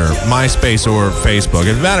either MySpace or Facebook.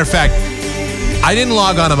 As a matter of fact, I didn't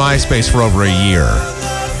log on to MySpace for over a year.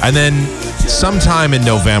 And then sometime in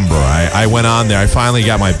November, I went on there. I finally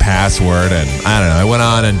got my password, and I don't know. I went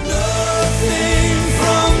on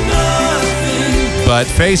but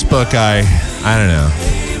Facebook, I don't know.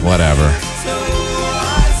 Whatever.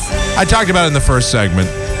 I talked about it in the first segment,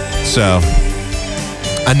 so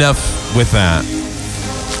enough with that.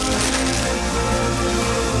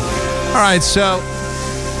 All right, so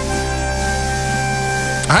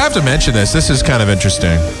I have to mention this. This is kind of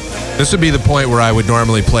interesting. This would be the point where I would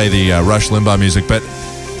normally play the Rush Limbaugh music, but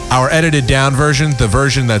our edited down version, the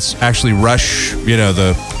version that's actually Rush,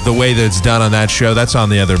 the way that it's done on that show, that's on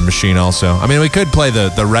the other machine also. I mean, we could play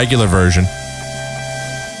the regular version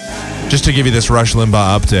just to give you this Rush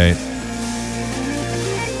Limbaugh update.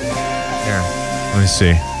 Here, let me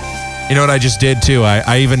see. You know what I just did too?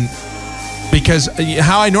 I even... Because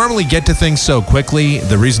how I normally get to things so quickly,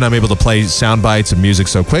 the reason I'm able to play sound bites and music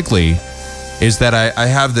so quickly is that I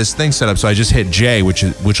have this thing set up, so I just hit J, which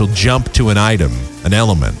will jump to an item, an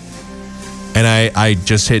element. And I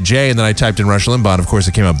just hit J, and then I typed in Rush Limbaugh, and of course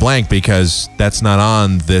it came up blank because that's not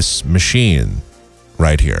on this machine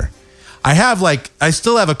right here. I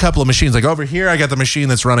still have a couple of machines. Like over here, I got the machine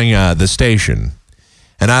that's running the station.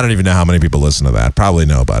 And I don't even know how many people listen to that. Probably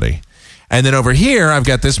nobody. And then over here, I've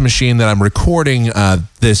got this machine that I'm recording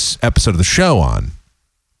this episode of the show on.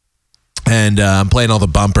 And I'm playing all the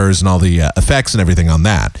bumpers and all the effects and everything on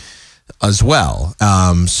that as well.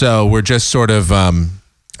 So we're just sort of, and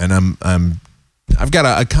I've got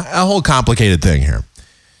a whole complicated thing here.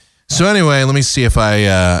 So anyway, let me see if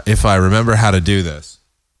I remember how to do this.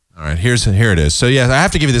 All right, here it is. So yeah, I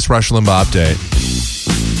have to give you this Rush Limbaugh update.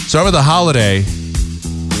 So over the holiday,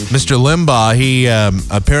 Mr. Limbaugh, he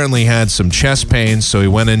apparently had some chest pains, so he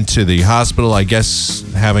went into the hospital, I guess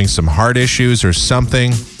having some heart issues or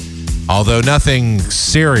something. Although nothing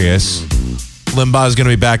serious, Limbaugh is going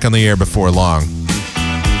to be back on the air before long.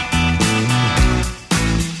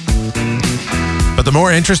 But the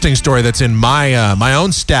more interesting story that's in my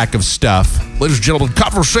own stack of stuff, ladies and gentlemen,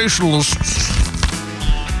 conversationalists,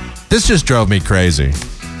 this just drove me crazy.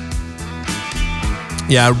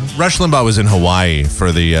 Yeah, Rush Limbaugh was in Hawaii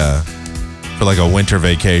for like a winter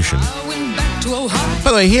vacation. By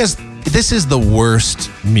the way, this is the worst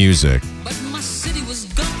music.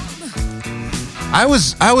 I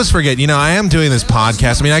always forget, I am doing this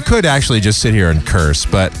podcast. I mean, I could actually just sit here and curse,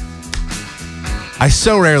 but I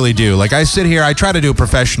so rarely do. Like, I sit here, I try to do a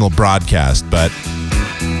professional broadcast, but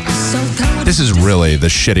this is really the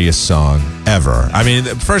shittiest song ever. I mean,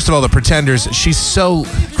 first of all, The Pretenders,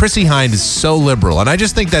 Chrissie Hynde is so liberal, and I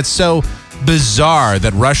just think that's so bizarre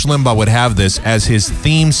that Rush Limbaugh would have this as his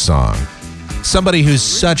theme song. Somebody who's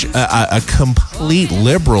such a complete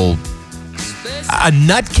liberal, a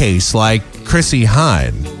nutcase like Chrissie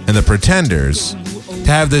Hynde and The Pretenders, to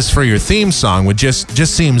have this for your theme song would just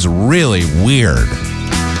seems really weird.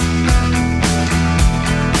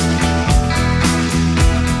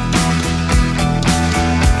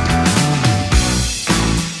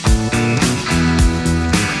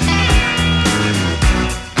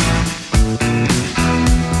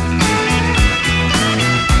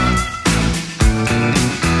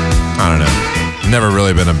 I don't know. Never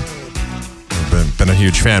really been a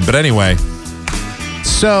huge fan, but anyway.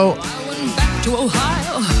 So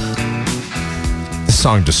this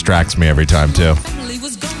song distracts me every time too.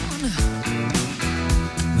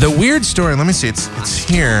 The weird story, let me see, it's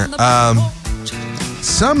here.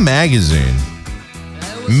 Some magazine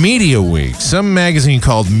Media Week. Some magazine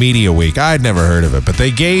called Media Week. I'd never heard of it, but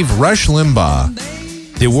they gave Rush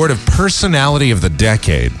Limbaugh the award of Personality of the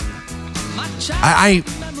Decade. I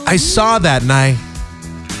saw that and I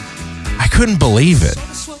couldn't believe it.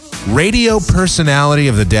 Radio Personality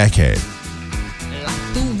of the Decade.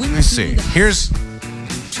 Let me see. Here's...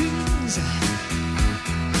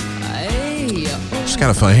 It's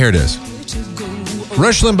kind of fun. Here it is.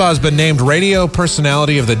 Rush Limbaugh has been named Radio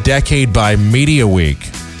Personality of the Decade by Media Week,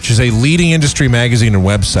 which is a leading industry magazine and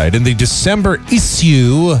website. In the December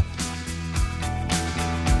issue,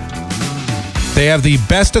 they have the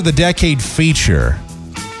Best of the Decade feature.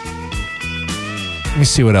 Let me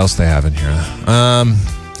see what else they have in here.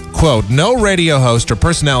 Quote, no radio host or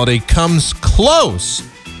personality comes close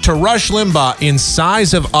to Rush Limbaugh in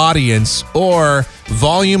size of audience or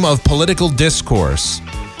volume of political discourse.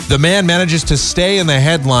 The man manages to stay in the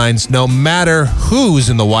headlines no matter who's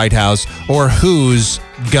in the White House or who's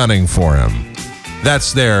gunning for him.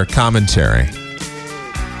 That's their commentary.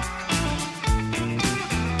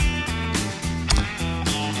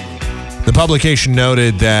 The publication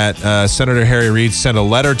noted that Senator Harry Reid sent a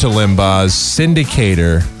letter to Limbaugh's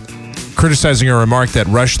syndicator criticizing a remark that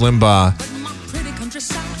Rush Limbaugh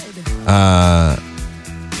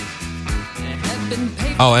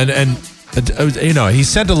he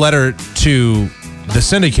sent a letter to the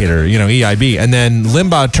syndicator, EIB, and then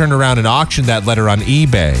Limbaugh turned around and auctioned that letter on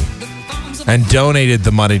eBay and donated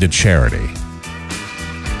the money to charity.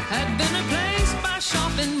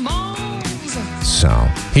 So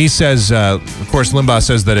he says, of course, Limbaugh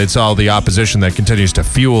says that it's all the opposition that continues to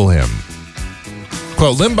fuel him.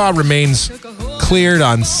 Quote, Limbaugh remains cleared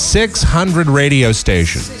on 600 radio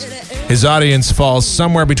stations. His audience falls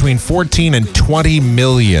somewhere between 14 and 20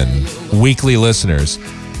 million weekly listeners.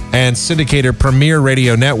 And syndicator Premier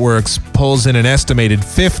Radio Networks pulls in an estimated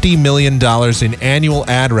 $50 million in annual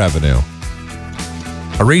ad revenue.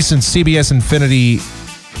 A recent CBS Infinity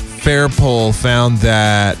Fair poll found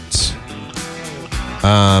that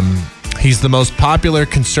he's the most popular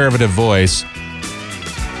conservative voice.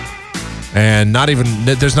 And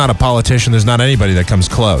there's not a politician, there's not anybody that comes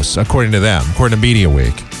close, according to them, according to Media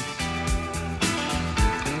Week.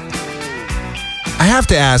 I have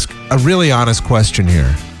to ask a really honest question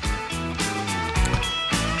here.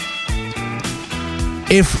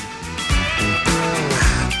 I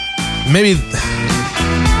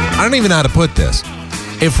don't even know how to put this.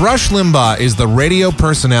 If Rush Limbaugh is the radio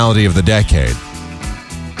personality of the decade,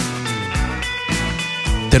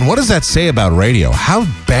 then what does that say about radio? How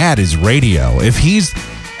bad is radio?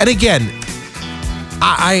 And again,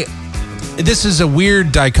 this is a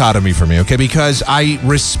weird dichotomy for me, okay? Because I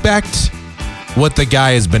respect what the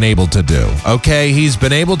guy has been able to do, okay? He's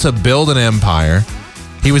been able to build an empire.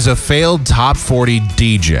 He was a failed top 40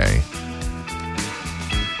 DJ.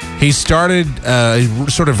 He started,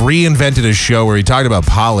 sort of reinvented a show where he talked about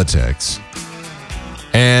politics.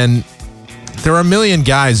 And there are a million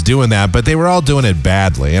guys doing that, but they were all doing it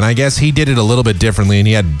badly. And I guess he did it a little bit differently, and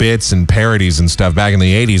he had bits and parodies and stuff back in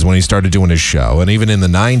the 80s when he started doing his show, and even in the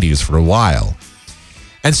 90s for a while.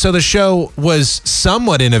 And so the show was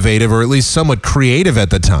somewhat innovative, or at least somewhat creative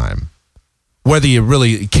at the time. Whether you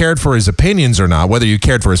really cared for his opinions or not, whether you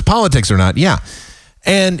cared for his politics or not, yeah.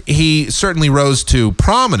 And he certainly rose to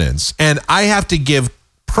prominence. And I have to give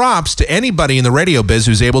props to anybody in the radio biz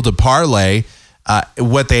who's able to parlay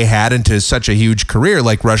what they had into such a huge career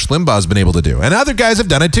like Rush Limbaugh's been able to do. And other guys have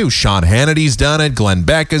done it too. Sean Hannity's done it. Glenn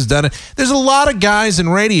Beck has done it. There's a lot of guys in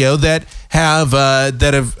radio that have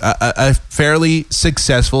a fairly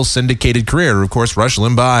successful syndicated career. Of course, Rush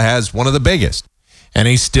Limbaugh has one of the biggest. And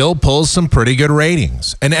he still pulls some pretty good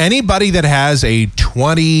ratings. And anybody that has a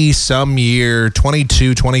 20-some year,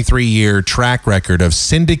 22, 23-year track record of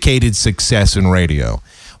syndicated success in radio,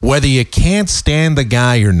 whether you can't stand the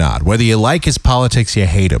guy or not, whether you like his politics, you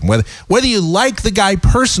hate him, whether you like the guy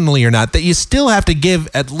personally or not, that you still have to give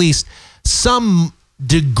at least some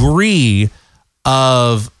degree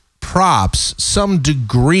of props, some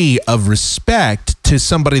degree of respect to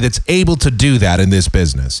somebody that's able to do that in this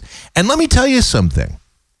business. And let me tell you something.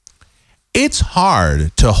 It's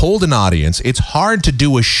hard to hold an audience. It's hard to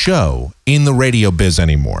do a show in the radio biz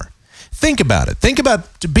anymore. Think about it.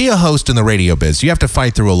 To be a host in the radio biz, you have to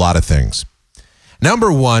fight through a lot of things.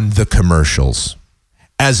 Number one, the commercials.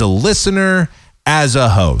 As a listener, as a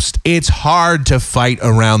host, it's hard to fight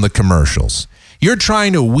around the commercials. You're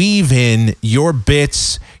trying to weave in your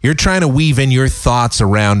bits. You're trying to weave in your thoughts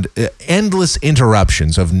around endless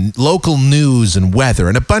interruptions of local news and weather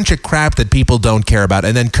and a bunch of crap that people don't care about.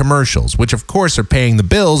 And then commercials, which of course are paying the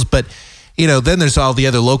bills, but then there's all the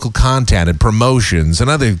other local content and promotions and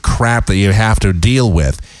other crap that you have to deal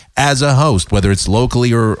with as a host, whether it's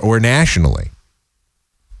locally or nationally.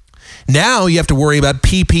 Now you have to worry about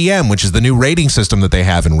PPM, which is the new rating system that they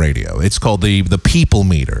have in radio. It's called the People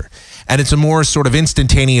Meter. And it's a more sort of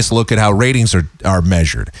instantaneous look at how ratings are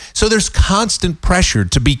measured. So there's constant pressure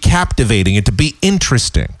to be captivating and to be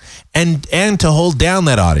interesting and to hold down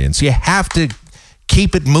that audience. You have to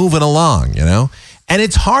keep it moving along, And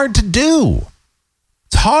it's hard to do.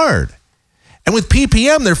 It's hard. And with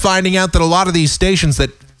PPM, they're finding out that a lot of these stations that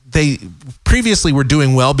they previously were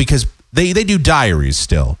doing well because they do diaries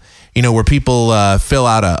still. Where people fill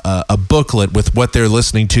out a booklet with what they're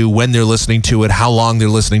listening to, when they're listening to it, how long they're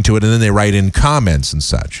listening to it, and then they write in comments and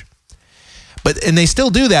such. And they still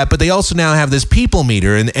do that, but they also now have this People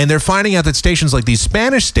Meter, and they're finding out that stations like these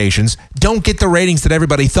Spanish stations don't get the ratings that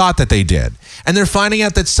everybody thought that they did. And they're finding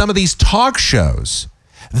out that some of these talk shows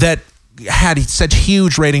that had such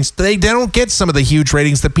huge ratings, they don't get some of the huge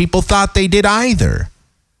ratings that people thought they did either.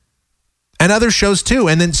 And other shows too.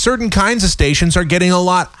 And then certain kinds of stations are getting a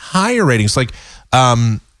lot higher ratings, like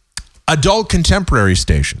adult contemporary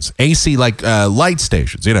stations, AC, like light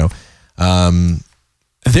stations,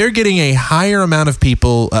 they're getting a higher amount of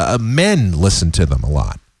people, men listen to them a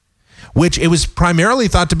lot, which it was primarily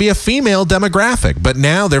thought to be a female demographic. But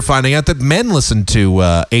now they're finding out that men listen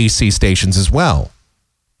to AC stations as well.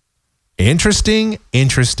 Interesting.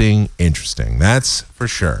 That's for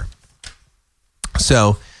sure.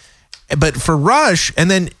 So... But for Rush,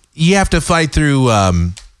 and then you have to fight through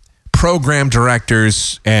program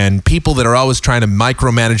directors and people that are always trying to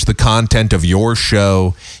micromanage the content of your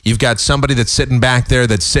show. You've got somebody that's sitting back there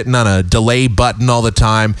that's sitting on a delay button all the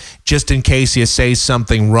time, just in case you say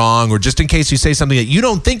something wrong or just in case you say something that you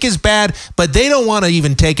don't think is bad, but they don't want to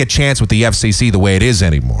even take a chance with the FCC the way it is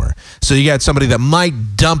anymore. So you got somebody that might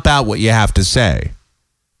dump out what you have to say.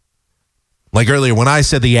 Like earlier, when I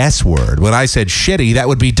said the S word, when I said shitty, that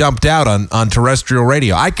would be dumped out on terrestrial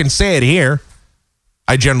radio. I can say it here.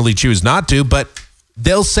 I generally choose not to, but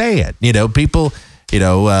they'll say it. People,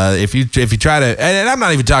 if you try to, and I'm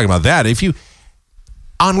not even talking about that. If you,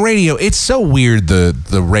 on radio, it's so weird, the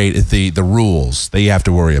rules that you have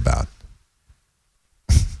to worry about.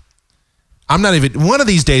 One of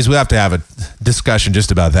these days we'll have to have a discussion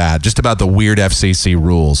just about that, just about the weird FCC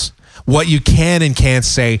rules. What you can and can't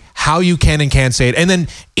say, how you can and can't say it. And then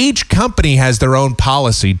each company has their own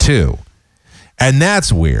policy too. And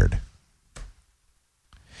that's weird.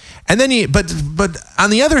 And then but on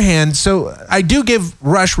the other hand, so I do give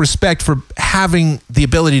Rush respect for having the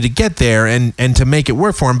ability to get there and to make it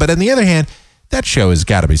work for him. But on the other hand, that show has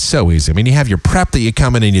got to be so easy. I mean, you have your prep that you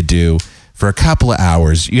come in and you do for a couple of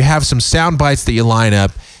hours. You have some sound bites that you line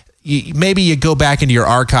up. Maybe you go back into your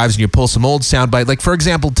archives and you pull some old soundbite. Like, for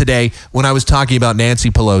example, today when I was talking about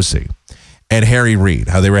Nancy Pelosi and Harry Reid,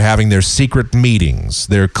 how they were having their secret meetings,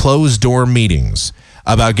 their closed-door meetings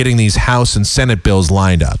about getting these House and Senate bills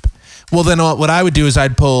lined up. Well, then what I would do is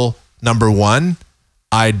I'd pull, number one,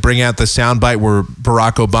 I'd bring out the soundbite where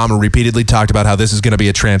Barack Obama repeatedly talked about how this is going to be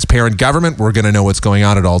a transparent government. We're going to know what's going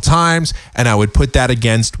on at all times. And I would put that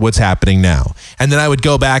against what's happening now. And then I would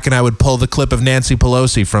go back and I would pull the clip of Nancy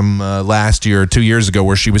Pelosi from last year or 2 years ago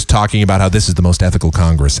where she was talking about how this is the most ethical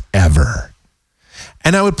Congress ever.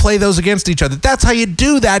 And I would play those against each other. That's how you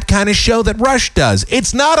do that kind of show that Rush does.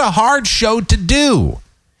 It's not a hard show to do.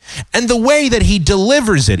 And the way that he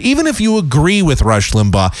delivers it, even if you agree with Rush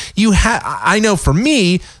Limbaugh, I know for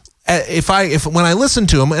me, if when I listen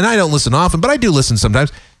to him, and I don't listen often, but I do listen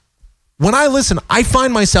sometimes. When I listen, I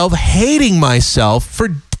find myself hating myself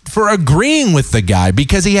for agreeing with the guy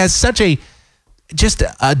because he has such a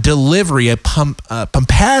delivery, a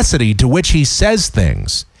pomposity to which he says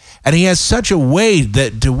things. And he has such a way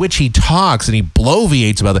to which he talks and he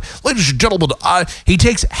bloviates about it. Ladies and gentlemen, he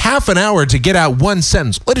takes half an hour to get out one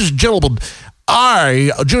sentence. Ladies and gentlemen,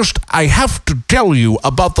 I have to tell you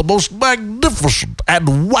about the most magnificent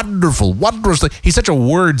and wonderful thing. He's such a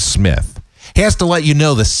wordsmith. He has to let you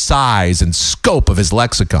know the size and scope of his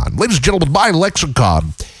lexicon. Ladies and gentlemen, my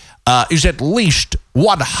lexicon is at least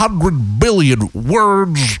 100 billion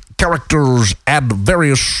words, characters, and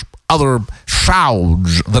various other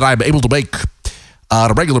sounds that I'm able to make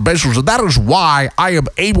on a regular basis, and that is why I am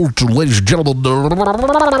able to, ladies and gentlemen,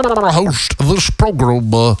 host this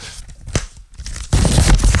program.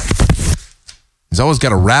 He's always got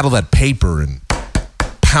to rattle that paper and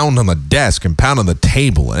pound on the desk and pound on the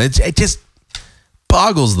table, and it just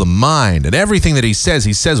boggles the mind. And everything that he says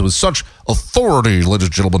with such authority, ladies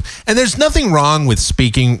and gentlemen. And there's nothing wrong with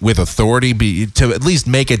speaking with authority to at least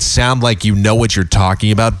make it sound like you know what you're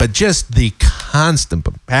talking about, but just the constant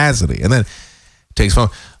capacity. And then takes phone.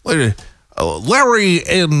 Larry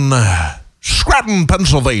in Scranton,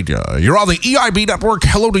 Pennsylvania. You're on the EIB network.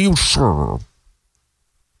 Hello to you, sir.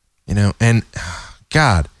 You know, and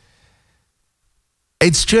God,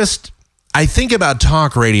 it's just, I think about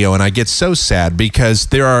talk radio and I get so sad because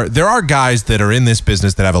there are guys that are in this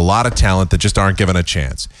business that have a lot of talent that just aren't given a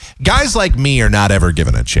chance. Guys like me are not ever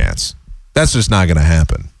given a chance. That's just not going to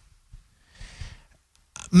happen.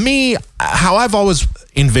 Me, how I've always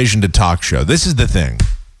envisioned a talk show, this is the thing.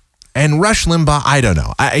 And Rush Limbaugh, I don't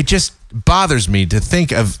know. It just bothers me to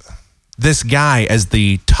think of this guy as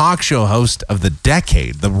the talk show host of the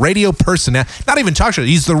decade, the radio personality, not even talk show,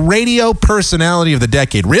 he's the radio personality of the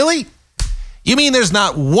decade. Really? You mean there's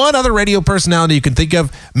not one other radio personality you can think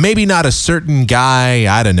of? Maybe not a certain guy,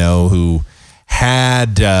 I don't know, who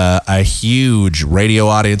had a huge radio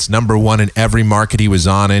audience, number one in every market he was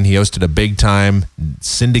on in. He hosted a big-time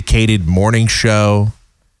syndicated morning show.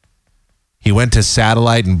 He went to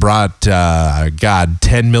satellite and brought,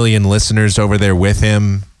 10 million listeners over there with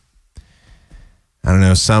him. I don't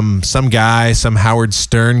know, some guy, some Howard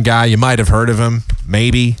Stern guy. You might have heard of him,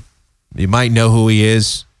 maybe. You might know who he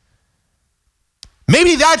is.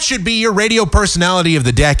 Maybe that should be your radio personality of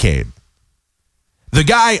the decade. The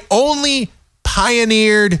guy only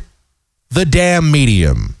pioneered the damn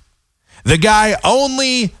medium. The guy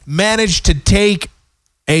only managed to take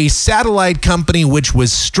a satellite company which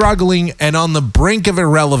was struggling and on the brink of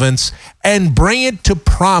irrelevance and bring it to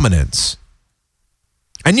prominence.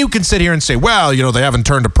 And you can sit here and say, well, you know, they haven't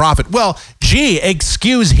turned a profit. Well, gee,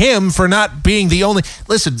 excuse him for not being the only.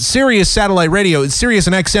 Listen, Sirius Satellite Radio, Sirius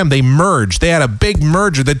and XM, they merged. They had a big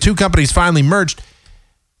merger. The two companies finally merged.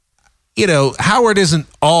 You know, Howard isn't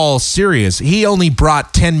all Sirius. He only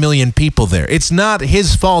brought 10 million people there. It's not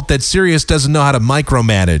his fault that Sirius doesn't know how to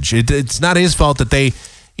micromanage. It's not his fault that they,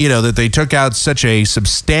 you know, that they took out such a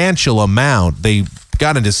substantial amount. They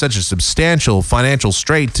got into such a substantial financial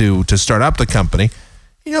strait to start up the company.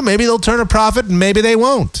 You know, maybe they'll turn a profit and maybe they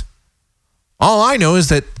won't. All I know is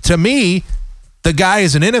that, to me, the guy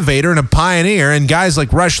is an innovator and a pioneer, and guys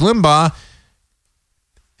like Rush Limbaugh,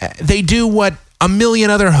 they do what a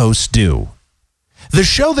million other hosts do. The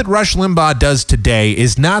show that Rush Limbaugh does today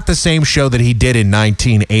is not the same show that he did in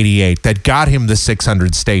 1988 that got him the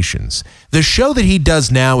 600 stations. The show that he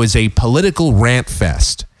does now is a political rant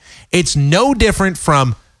fest. It's no different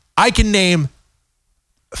from, I can name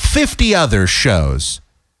 50 other shows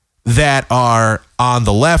that are on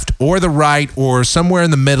the left or the right or somewhere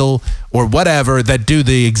in the middle or whatever that do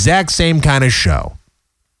the exact same kind of show.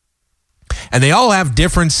 And they all have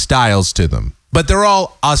different styles to them, but they're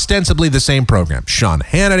all ostensibly the same program. Sean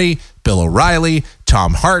Hannity, Bill O'Reilly,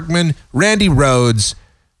 Tom Hartman, Randy Rhoads,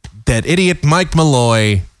 that idiot Mike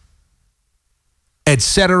Malloy,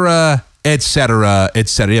 etc., etc.,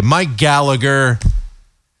 etc. Mike Gallagher.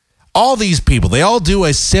 All these people, they all do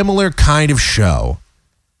a similar kind of show.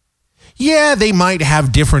 Yeah, they might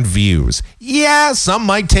have different views. Yeah, some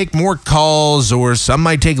might take more calls, or some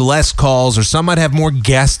might take less calls, or some might have more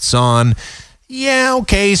guests on. Yeah,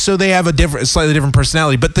 okay, so they have a slightly different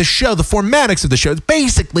personality. But the show, the formatics of the show, is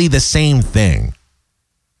basically the same thing.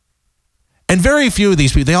 And very few of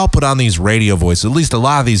these people, they all put on these radio voices. At least a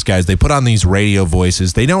lot of these guys, they put on these radio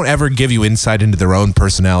voices. They don't ever give you insight into their own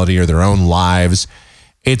personality or their own lives.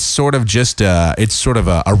 It's sort of just a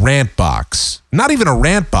rant box. Not even a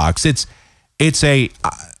rant box. It's a,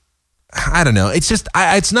 I don't know. It's just,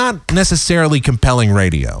 it's not necessarily compelling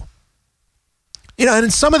radio. You know, and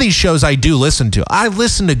in some of these shows I do listen to. I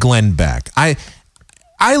listen to Glenn Beck. I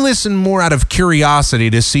listen more out of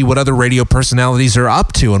curiosity to see what other radio personalities are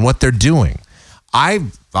up to and what they're doing.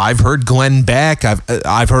 I've heard Glenn Beck.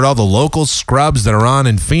 I've heard all the local scrubs that are on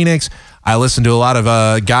in Phoenix. I listen to a lot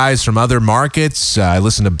of guys from other markets. I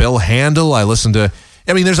listen to Bill Handel.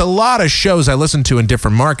 There's a lot of shows I listen to in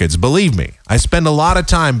different markets. Believe me, I spend a lot of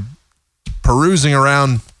time perusing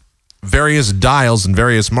around various dials in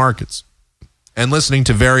various markets and listening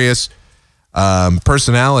to various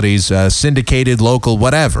personalities, syndicated, local,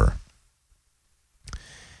 whatever.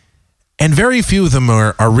 And very few of them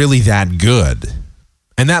are really that good.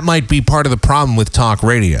 And that might be part of the problem with talk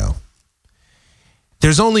radio.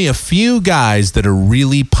 There's only a few guys that are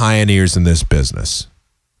really pioneers in this business.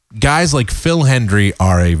 Guys like Phil Hendry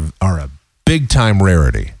are a big-time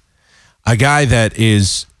rarity. A guy that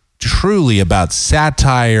is truly about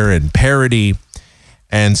satire and parody,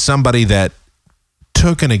 and somebody that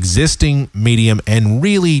took an existing medium and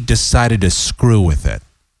really decided to screw with it.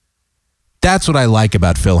 That's what I like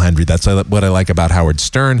about Phil Hendrie. That's what I like about Howard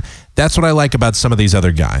Stern. That's what I like about some of these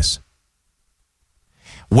other guys.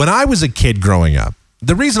 When I was a kid growing up,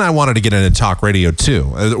 the reason I wanted to get into talk radio too,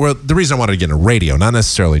 well, the reason I wanted to get into radio, not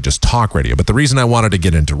necessarily just talk radio, but the reason I wanted to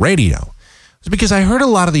get into radio was because I heard a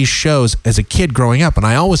lot of these shows as a kid growing up, and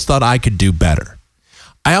I always thought I could do better.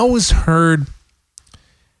 I always heard,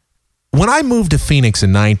 when I moved to Phoenix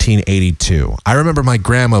in 1982, I remember my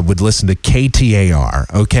grandma would listen to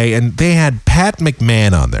KTAR, okay, and they had Pat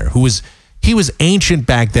McMahon on there, he was ancient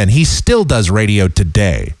back then. He still does radio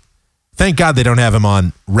today. Thank God they don't have him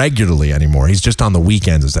on regularly anymore. He's just on the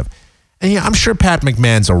weekends and stuff. And yeah, I'm sure Pat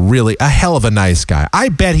McMahon's a hell of a nice guy. I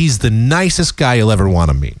bet he's the nicest guy you'll ever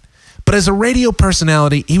want to meet. But as a radio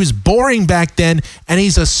personality, he was boring back then, and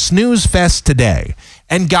he's a snooze fest today.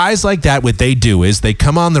 And guys like that, what they do is they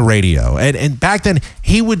come on the radio. And back then,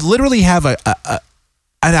 he would literally have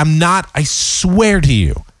I swear to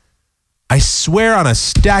you, I swear on a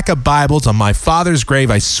stack of Bibles on my father's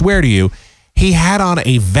grave, I swear to you, he had on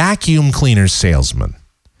a vacuum cleaner salesman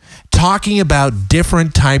talking about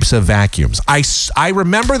different types of vacuums. I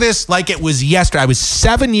remember this like it was yesterday. I was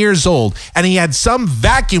 7 years old, and he had some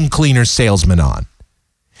vacuum cleaner salesman on.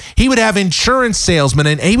 He would have insurance salesmen,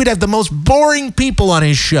 and he would have the most boring people on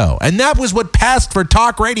his show. And that was what passed for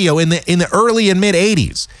talk radio in the early and mid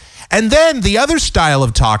 80s. And then the other style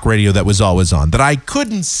of talk radio that was always on that I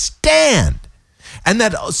couldn't stand, and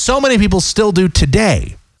that so many people still do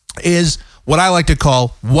today, is what I like to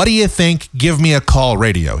call, what do you think? Give me a call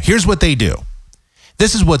radio. Here's what they do.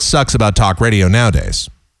 This is what sucks about talk radio nowadays.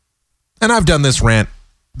 And I've done this rant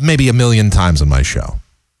maybe a million times on my show.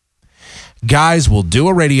 Guys will do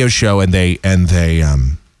a radio show and they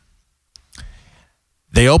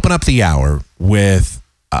open up the hour with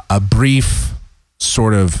a brief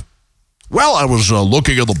sort of, well, I was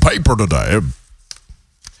looking at the paper today,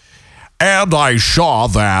 and I saw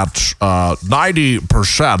that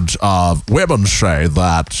 90% of women say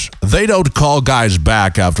that they don't call guys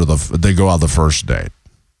back after they go on the first date.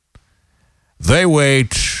 They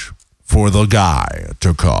wait for the guy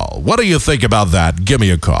to call. What do you think about that? Give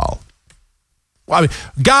me a call. I mean,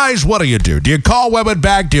 guys, what do you do? Do you call women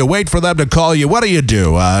back? Do you wait for them to call you? What do you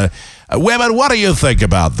do? Women, what do you think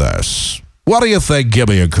about this? What do you think? Give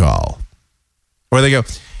me a call. Or they go,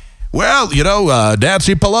 well, you know,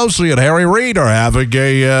 Nancy Pelosi and Harry Reid are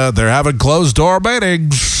they're having closed door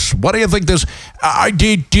meetings. What do you think this?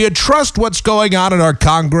 Do you trust what's going on in our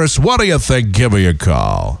Congress? What do you think? Give me a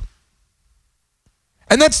call.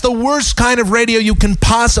 And that's the worst kind of radio you can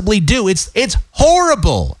possibly do. It's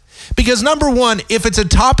horrible. Because number one, if it's a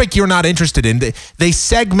topic you're not interested in, they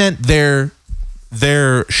segment their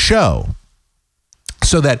show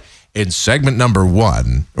so that in segment number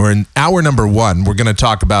one, or in hour number one, we're going to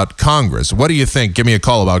talk about Congress. What do you think? Give me a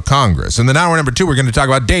call about Congress. And then hour number two, we're going to talk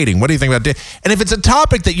about dating. What do you think about dating? And if it's a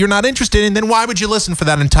topic that you're not interested in, then why would you listen for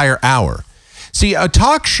that entire hour? See, a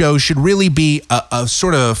talk show should really be a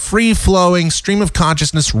sort of a free-flowing, stream of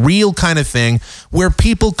consciousness, real kind of thing where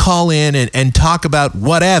people call in and talk about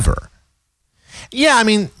whatever. Yeah, I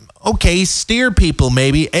mean, okay, steer people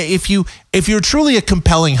maybe. If you're truly a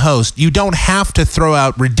compelling host, you don't have to throw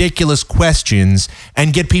out ridiculous questions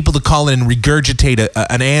and get people to call in and regurgitate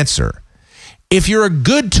an answer. If you're a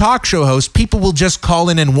good talk show host, people will just call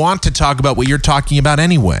in and want to talk about what you're talking about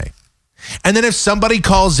anyway. And then if somebody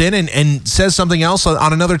calls in and says something else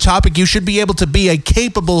on another topic, you should be able to be a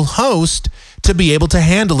capable host to be able to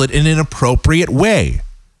handle it in an appropriate way.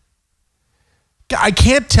 I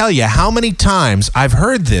can't tell you how many times I've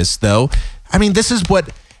heard this, though. I mean, this is what,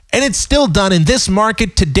 and it's still done in this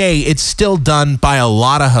market today. It's still done by a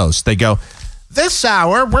lot of hosts. They go, this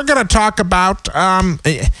hour, we're going to talk about, and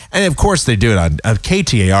of course they do it on,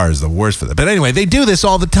 KTAR is the worst for that. But anyway, they do this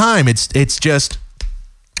all the time. It's just,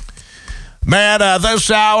 man,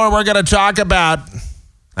 this hour, we're going to talk about,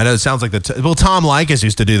 I know it sounds like Tom Leykis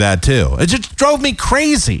used to do that too. It just drove me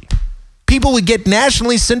crazy. People would get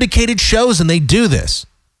nationally syndicated shows and they do this.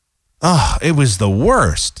 Oh, it was the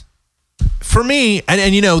worst. For me,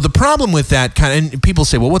 and you know, the problem with that kind of, and people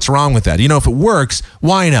say, well, what's wrong with that? You know, if it works,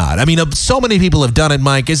 why not? I mean, so many people have done it,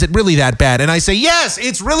 Mike. Is it really that bad? And I say, yes,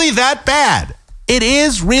 it's really that bad. It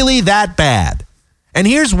is really that bad. And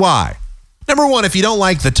here's why. Number one, if you don't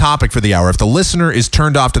like the topic for the hour, if the listener is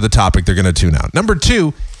turned off to the topic, they're going to tune out. Number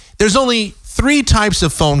two, there's only 3 types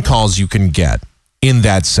of phone calls you can get in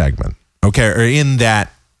that segment. Okay, or in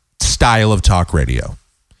that style of talk radio.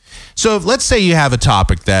 So let's say you have a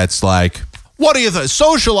topic that's like, what do you think?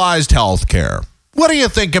 Socialized healthcare. What do you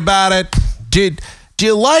think about it? Do Do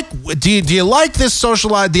you like this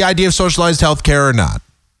the idea of socialized health care or not?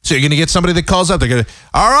 So you're going to get somebody that calls up. They're going to,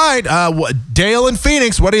 all right, Dale in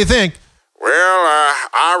Phoenix, what do you think? Well,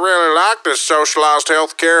 I really like this socialized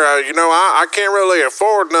health care. I can't really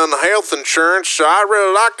afford none health insurance, so I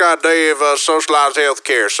really like the idea of socialized health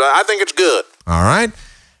care. So I think it's good. All right.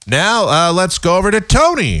 Now, let's go over to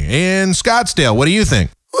Tony in Scottsdale. What do you think?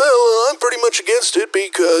 Well, I'm pretty much against it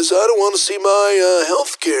because I don't want to see my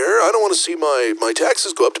health care. I don't want to see my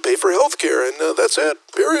taxes go up to pay for health care, and that's it,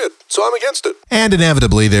 period. So I'm against it. And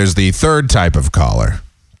inevitably, there's the third type of caller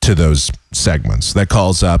to those segments that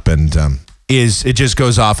calls up and it just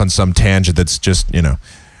goes off on some tangent that's just, Well,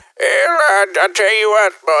 I tell you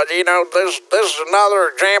what, bud, this is another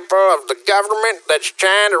example of the government that's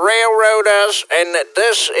trying to railroad us, and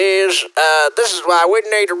this is why we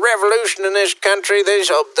need a revolution in this country.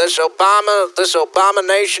 This Obama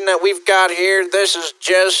nation that we've got here, this is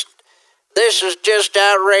just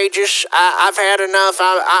outrageous. I've had enough.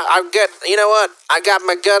 You know what? I got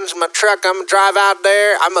my guns in my truck. I'm going to drive out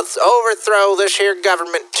there. I'm going to overthrow this here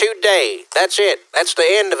government today. That's it. That's the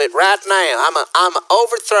end of it right now. I'm going to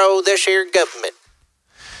overthrow this here government.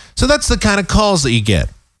 So that's the kind of calls that you get.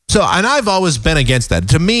 So, and I've always been against that.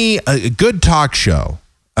 To me, a good talk show,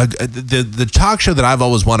 the talk show that I've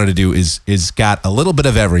always wanted to do is got a little bit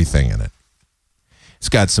of everything in it. It's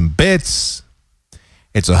got some bits.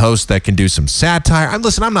 It's a host that can do some satire.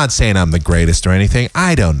 I'm not saying I'm the greatest or anything.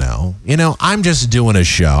 I don't know. I'm just doing a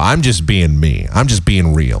show. I'm just being me. I'm just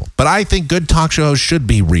being real. But I think good talk shows should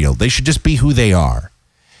be real. They should just be who they are.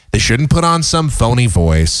 They shouldn't put on some phony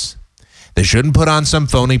voice. They shouldn't put on some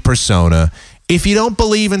phony persona. If you don't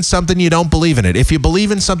believe in something, you don't believe in it. If you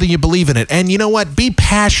believe in something, you believe in it. And you know what? Be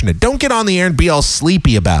passionate. Don't get on the air and be all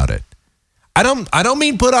sleepy about it. I don't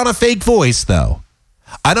mean put on a fake voice, though.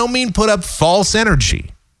 I don't mean put up false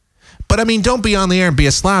energy. But I mean, don't be on the air and be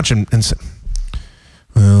a slouch and say,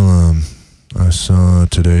 well, I saw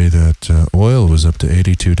today that oil was up to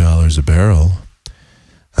 $82 a barrel.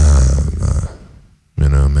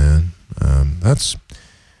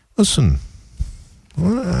 Listen,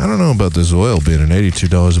 I don't know about this oil being an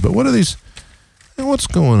 $82, but what are these, what's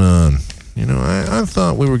going on? I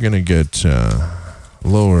thought we were going to get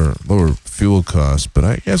lower fuel costs, but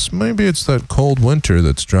I guess maybe it's that cold winter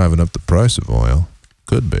that's driving up the price of oil.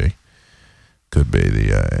 Could be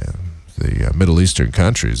the Middle Eastern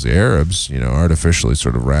countries, the Arabs, artificially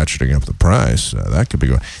sort of ratcheting up the price. That could be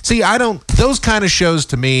going. See, those kind of shows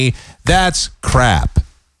to me, that's crap.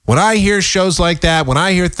 When I hear shows like that, when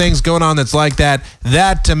I hear things going on that's like that,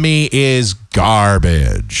 that to me is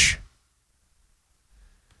garbage.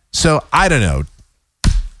 So I don't know.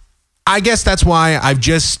 I guess that's why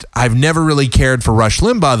I've never really cared for Rush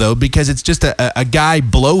Limbaugh, though, because it's just a guy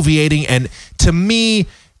bloviating, and to me,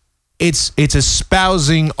 it's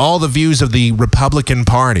espousing all the views of the Republican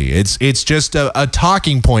Party. It's just a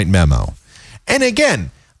talking point memo. And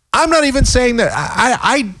again, I'm not even saying that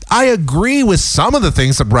I agree with some of the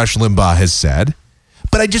things that Rush Limbaugh has said,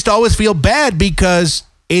 but I just always feel bad because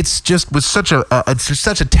it's just with such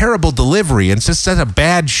a terrible delivery and it's just such a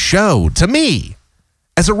bad show to me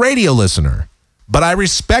as a radio listener. But I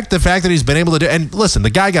respect the fact that he's been able to do. And listen, the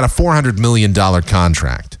guy got a $400 million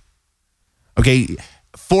contract. Okay,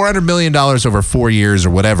 $400 million over 4 years or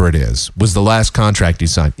whatever it is was the last contract he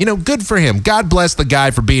signed. Good for him. God bless the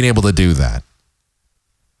guy for being able to do that.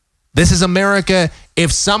 This is America.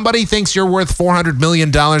 If somebody thinks you're worth $400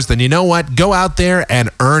 million, then you know what? Go out there and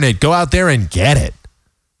earn it. Go out there and get it.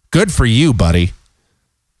 Good for you, buddy.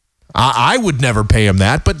 I would never pay him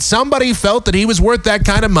that, but somebody felt that he was worth that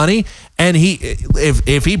kind of money, and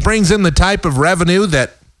if he brings in the type of revenue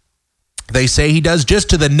that they say he does just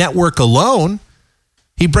to the network alone,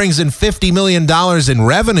 he brings in $50 million in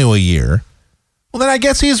revenue a year, well, then I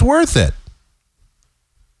guess he's worth it.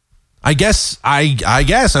 I guess. And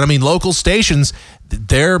I mean, local stations,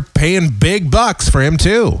 they're paying big bucks for him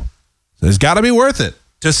too. So it's got to be worth it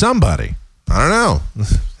to somebody. I don't know.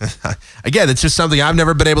 Again, it's just something I've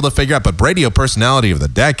never been able to figure out, but radio personality of the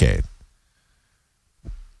decade. I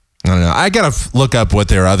don't know. I got to look up what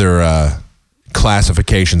their other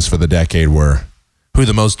classifications for the decade were. Who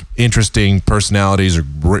the most interesting personalities or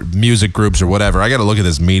music groups or whatever. I got to look at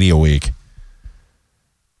this Media Week.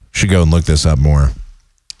 Should go and look this up more.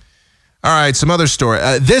 All right, some other story.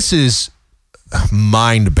 This is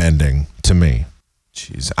mind-bending to me.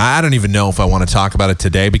 Jeez, I don't even know if I want to talk about it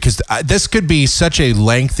today because this could be such a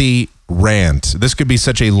lengthy rant. This could be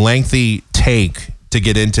such a lengthy take to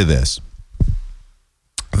get into this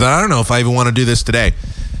that I don't know if I even want to do this today.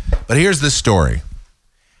 But here's the story.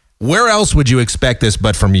 Where else would you expect this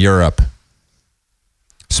but from Europe?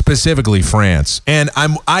 specifically France. And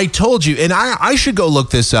I told you, and I should go look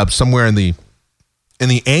this up somewhere in the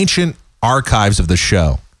ancient archives of the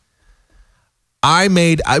show.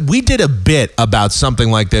 We did a bit about something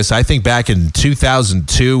like this, I think back in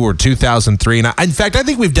 2002 or 2003. And in fact, I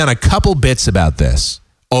think we've done a couple bits about this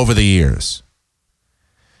over the years,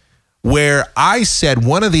 where I said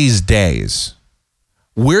one of these days,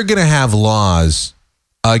 we're going to have laws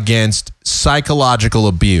against psychological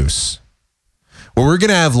abuse, where we're going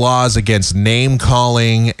to have laws against name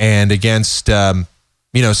calling and against,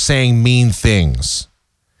 saying mean things.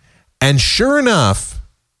 And sure enough,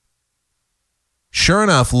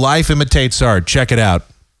 life imitates art. Check it out.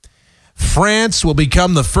 France will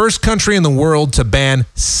become the first country in the world to ban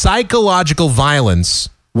psychological violence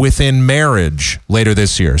within marriage later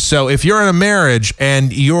this year. So if you're in a marriage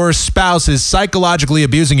and your spouse is psychologically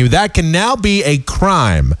abusing you, that can now be a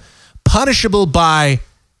crime, punishable by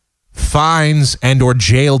fines and or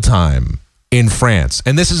jail time in France.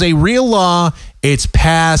 And this is a real law. It's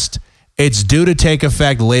passed. It's due to take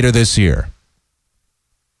effect later this year.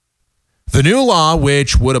 The new law,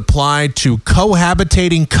 which would apply to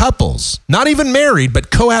cohabitating couples, not even married, but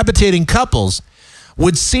cohabitating couples,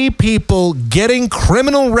 would see people getting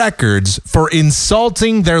criminal records for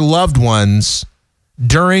insulting their loved ones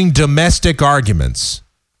during domestic arguments.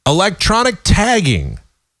 Electronic tagging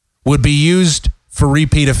would be used for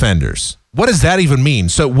repeat offenders. What does that even mean?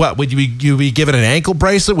 So what, would you be given an ankle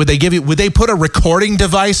bracelet? Would they put a recording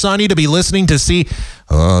device on you to be listening to see,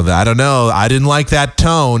 I don't know, I didn't like that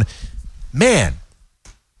tone. Man,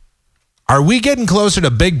 are we getting closer to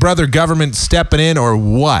Big Brother government stepping in or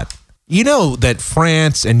what? You know that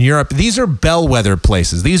France and Europe, these are bellwether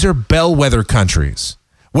places. These are bellwether countries.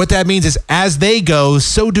 What that means is as they go,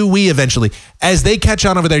 so do we eventually. As they catch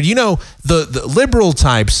on over there, the liberal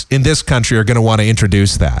types in this country are going to want to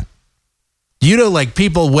introduce that. Like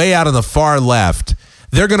people way out on the far left,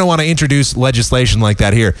 they're going to want to introduce legislation like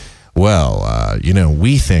that here. Well,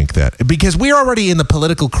 we think that because we're already in the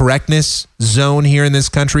political correctness zone here in this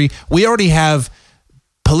country, we already have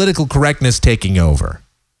political correctness taking over.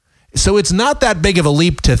 So it's not that big of a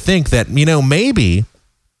leap to think that, maybe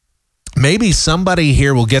somebody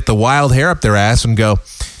here will get the wild hair up their ass and go,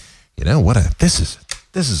 this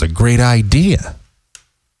is a great idea.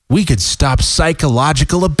 We could stop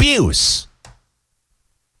psychological abuse.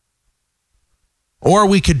 Or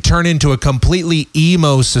we could turn into a completely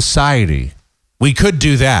emo society. We could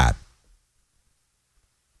do that.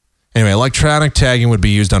 Anyway, electronic tagging would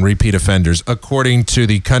be used on repeat offenders, according to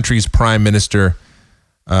the country's prime minister.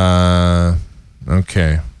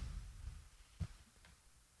 Okay.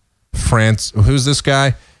 France. Who's this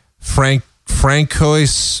guy?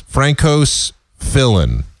 Francos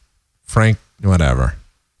Fillon. Whatever.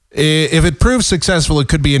 If it proves successful, it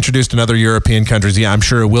could be introduced in other European countries. Yeah, I'm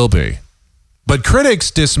sure it will be. But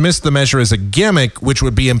critics dismiss the measure as a gimmick, which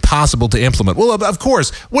would be impossible to implement. Well, of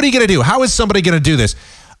course. What are you going to do? How is somebody going to do this?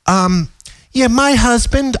 My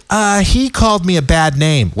husband, he called me a bad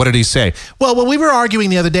name. What did he say? Well, when we were arguing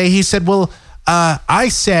the other day, he said, I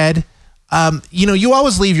said, you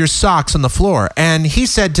always leave your socks on the floor. And he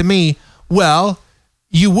said to me, well,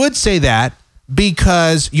 you would say that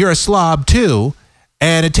because you're a slob too,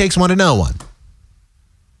 and it takes one to know one.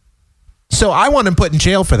 So I want him put in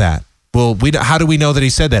jail for that. Well, how do we know that he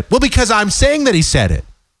said that? Well, because I'm saying that he said it.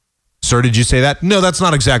 Sir, did you say that? No, that's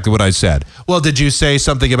not exactly what I said. Well, did you say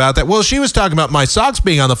something about that? Well, she was talking about my socks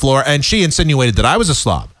being on the floor, and she insinuated that I was a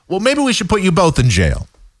slob. Well, maybe we should put you both in jail.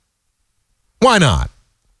 Why not?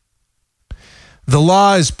 The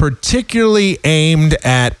law is particularly aimed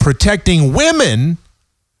at protecting women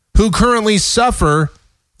who currently suffer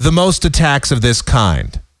the most attacks of this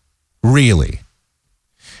kind. Really?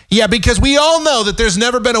 Yeah, because we all know that there's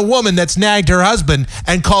never been a woman that's nagged her husband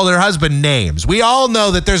and called her husband names. We all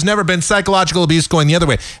know that there's never been psychological abuse going the other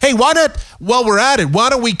way. Hey, why not, while we're at it, why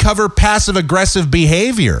don't we cover passive-aggressive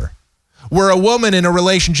behavior where a woman in a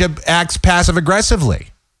relationship acts passive-aggressively?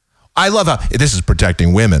 I love how this is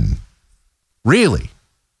protecting women. Really?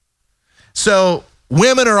 So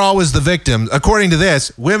women are always the victim. According to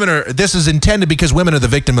this, this is intended because women are the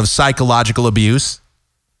victim of psychological abuse.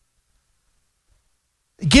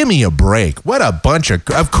 Give me a break. What a bunch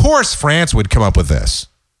of course France would come up with this.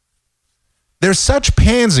 They're such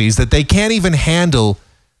pansies that they can't even handle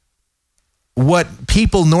what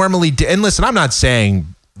people normally do. And listen, I'm not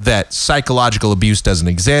saying that psychological abuse doesn't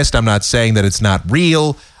exist. I'm not saying that it's not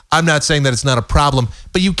real. I'm not saying that it's not a problem,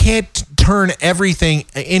 but you can't turn everything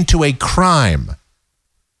into a crime.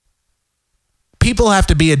 people have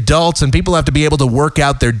to be adults and people have to be able to work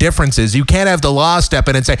out their differences. You can't have the law step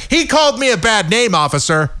in and say, he called me a bad name,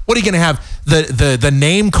 officer. What are you going to have? The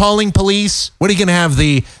name calling police? What are you going to have?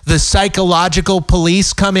 The psychological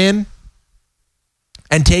police come in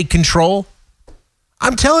and take control?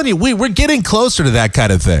 I'm telling you, we're getting closer to that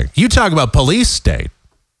kind of thing. You talk about police state.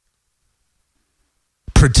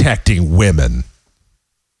 Protecting women.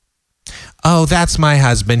 Oh, that's my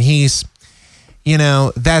husband. He's,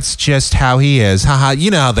 that's just how he is. Haha. You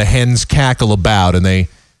know how the hens cackle about and they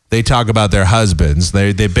talk about their husbands.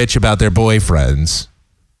 They bitch about their boyfriends.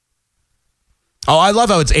 Oh, I love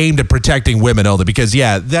how it's aimed at protecting women only because,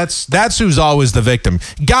 that's who's always the victim.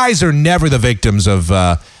 Guys are never the victims of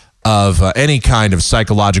any kind of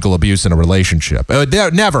psychological abuse in a relationship.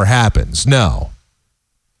 That never happens. No.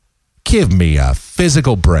 Give me a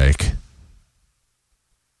physical break.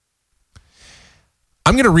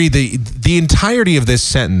 I'm going to read the entirety of this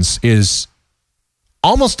sentence is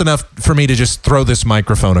almost enough for me to just throw this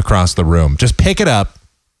microphone across the room. Just pick it up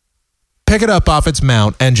off its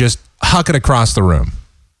mount, and just huck it across the room.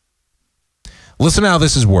 Listen to how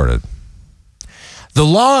this is worded. The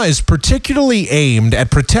law is particularly aimed at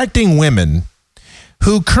protecting women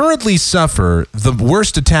who currently suffer the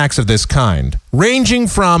worst attacks of this kind, ranging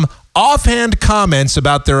from offhand comments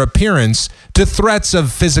about their appearance to threats of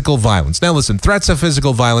physical violence. Now listen, threats of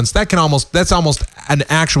physical violence, that's almost an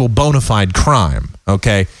actual bona fide crime,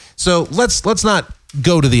 okay? So let's not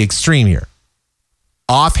go to the extreme here.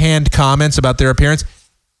 Offhand comments about their appearance.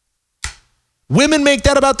 Women make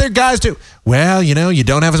that about their guys too. Well, you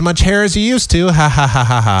don't have as much hair as you used to. Ha ha ha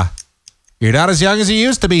ha ha. You're not as young as you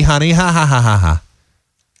used to be, honey. Ha ha ha ha ha.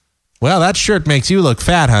 Well, that shirt makes you look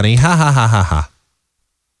fat, honey. Ha ha ha ha ha.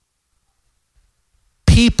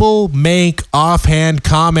 People make offhand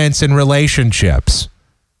comments in relationships.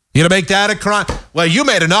 You gonna make that a crime? Well, you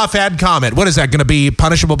made an offhand comment. What is that going to be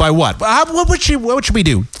punishable by what? What should we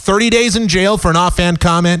do? 30 days in jail for an offhand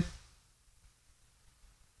comment?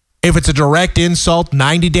 If it's a direct insult,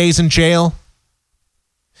 90 days in jail?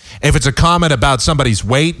 If it's a comment about somebody's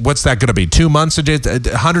weight, what's that going to be? 2 months,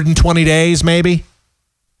 120 days maybe?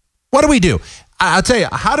 What do we do? I'll tell you,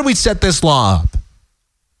 how do we set this law up?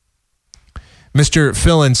 Mr.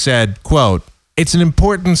 Fillon said, quote, it's an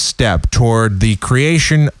important step toward the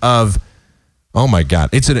creation of, oh my God,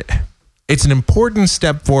 it's an important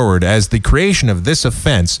step forward as the creation of this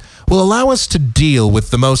offense will allow us to deal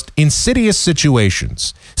with the most insidious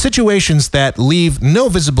situations that leave no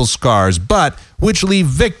visible scars, but which leave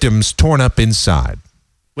victims torn up inside.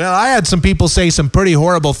 Well, I had some people say some pretty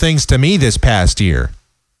horrible things to me this past year.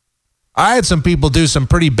 I had some people do some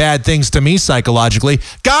pretty bad things to me psychologically.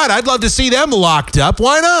 God, I'd love to see them locked up.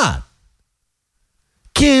 Why not?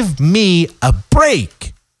 Give me a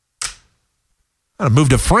break. I'm going to move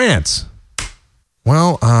to France.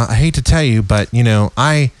 Well, I hate to tell you, but,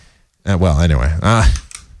 anyway.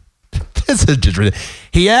 This is just ridiculous.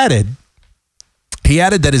 He added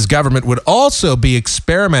that his government would also be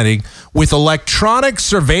experimenting with electronic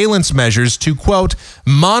surveillance measures to, quote,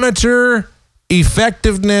 monitor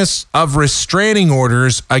effectiveness of restraining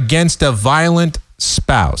orders against a violent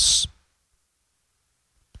spouse.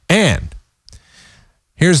 And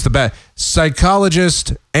here's the best.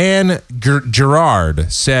 Psychologist Anne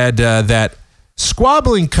Gerard said that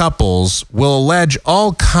squabbling couples will allege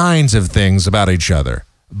all kinds of things about each other,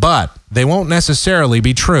 but they won't necessarily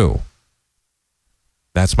be true.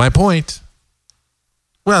 That's my point.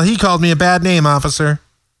 Well, he called me a bad name, officer.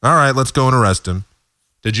 All right, let's go and arrest him.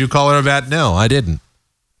 Did you call her a bad? No, I didn't.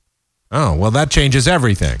 Oh, well, that changes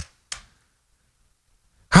everything.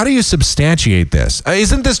 How do you substantiate this?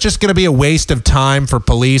 Isn't this just going to be a waste of time for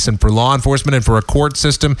police and for law enforcement and for a court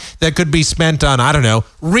system that could be spent on, I don't know,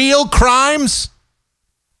 real crimes?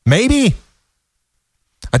 Maybe.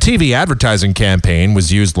 A TV advertising campaign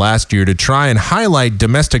was used last year to try and highlight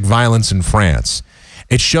domestic violence in France.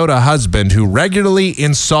 It showed a husband who regularly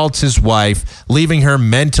insults his wife, leaving her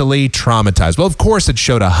mentally traumatized. Well, of course it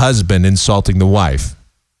showed a husband insulting the wife,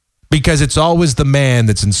 because it's always the man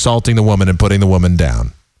that's insulting the woman and putting the woman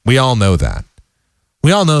down. We all know that.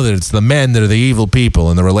 We all know that it's the men that are the evil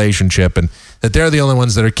people in the relationship and that they're the only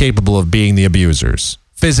ones that are capable of being the abusers,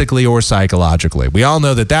 physically or psychologically. We all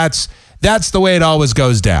know that that's the way it always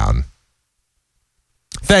goes down.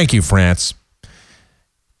 Thank you, France.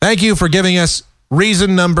 Thank you for giving us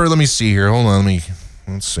reason number, let me see here. Hold on,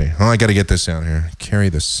 let's see. Oh, I got to get this out here. Carry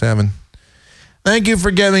the 7. Thank you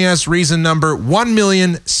for giving us reason number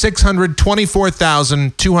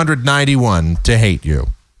 1,624,291 to hate you.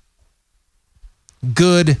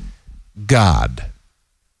 Good God.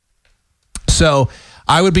 So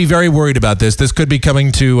I would be very worried about this. This could be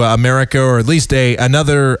coming to America, or at least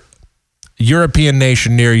another European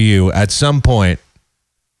nation near you at some point.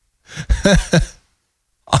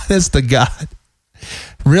 Honest to God.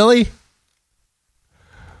 Really?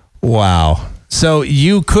 Wow. So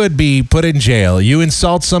you could be put in jail. You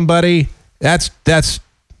insult somebody, that's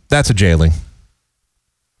a jailing.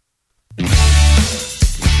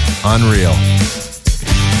 Unreal.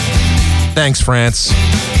 Thanks, France.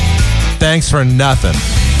 Thanks for nothing.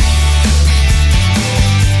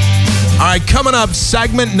 All right, coming up,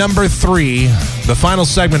 segment number 3, the final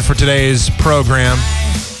segment for today's program.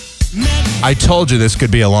 I told you this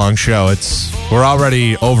could be a long show. We're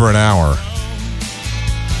already over an hour.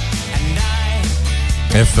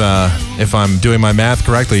 If I'm doing my math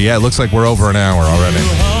correctly, yeah, it looks like we're over an hour already.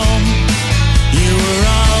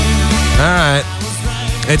 All right.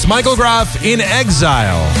 It's Michael Groff in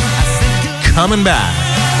Exile. Coming back.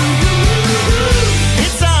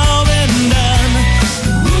 It's all been done.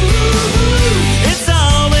 It's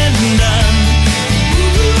all been done.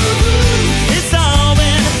 It's all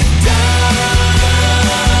been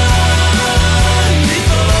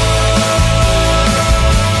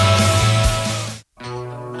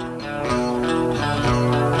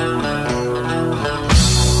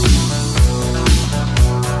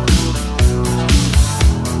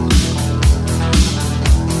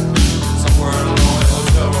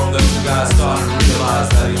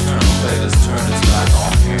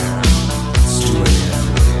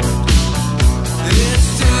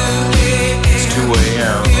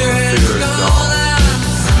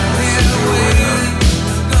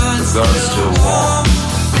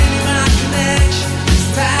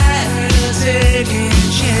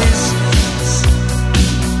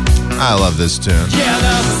I love this tune.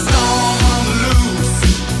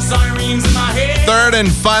 Third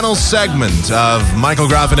and final segment of Michael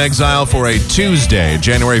Groff in Exile for a Tuesday,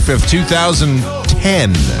 January 5th,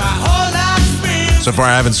 2010. So far,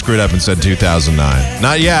 I haven't screwed up and said 2009.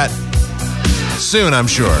 Not yet. Soon, I'm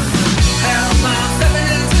sure.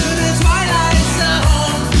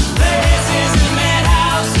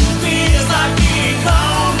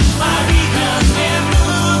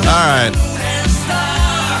 All right.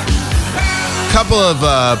 Couple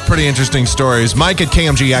of pretty interesting stories. Mike at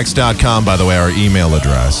KMGX.com, by the way, our email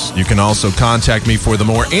address. You can also contact me for the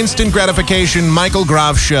more instant gratification Michael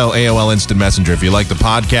Groff Show, AOL Instant Messenger. If you like the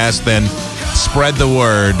podcast, then spread the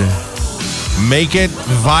word. Make it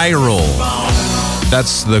viral.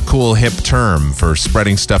 That's the cool hip term for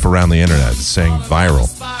spreading stuff around the internet, saying viral,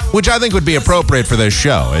 which I think would be appropriate for this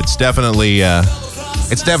show. It's definitely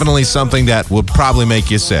something that will probably make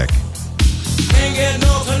you sick. Can't get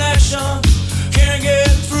no connection. Can't get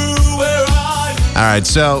through where All right,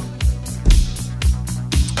 so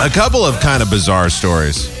a couple of kind of bizarre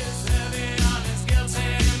stories.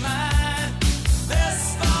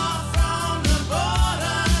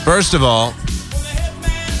 First of all,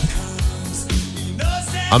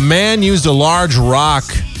 a man used a large rock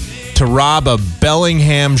to rob a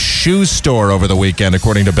Bellingham shoe store over the weekend,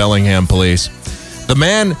 according to Bellingham police. The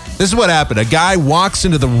man, this is what happened. A guy walks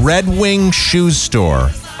into the Red Wing shoe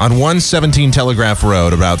store on 117 Telegraph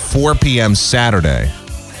Road about 4 p.m. Saturday.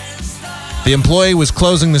 The employee was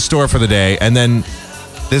closing the store for the day, and then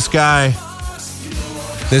this guy,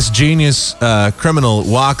 this genius criminal,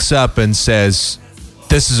 walks up and says,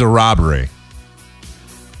 "This is a robbery."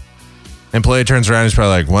 Employee turns around, he's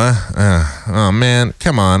probably like, "What? Oh man,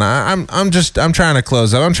 come on! I'm trying to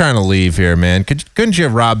close up. I'm trying to leave here, man. Couldn't you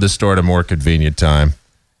have robbed the store at a more convenient time?"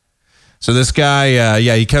 So this guy,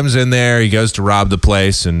 he comes in there. He goes to rob the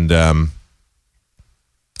place, and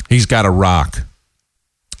he's got a rock.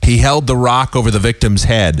 He held the rock over the victim's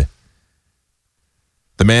head.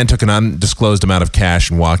 The man took an undisclosed amount of cash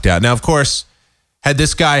and walked out. Now, of course, had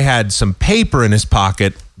this guy had some paper in his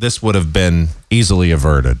pocket, this would have been easily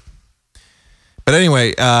averted. But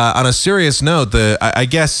anyway, on a serious note, I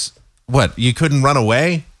guess, what, you couldn't run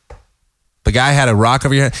away? The guy had a rock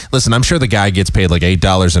over your head? Listen, I'm sure the guy gets paid like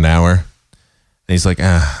 $8 an hour. And he's like,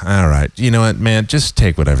 all right, you know what, man, just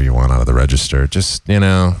take whatever you want out of the register. Just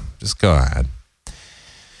go ahead.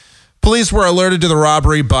 Police were alerted to the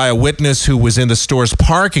robbery by a witness who was in the store's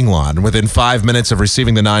parking lot. And within 5 minutes of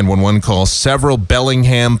receiving the 911 call, several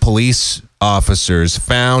Bellingham police officers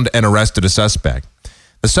found and arrested a suspect.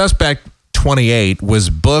 The suspect, 28, was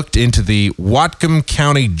booked into the Whatcom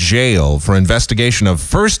County Jail for investigation of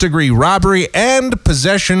first-degree robbery and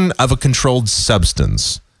possession of a controlled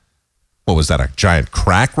substance. What was that, a giant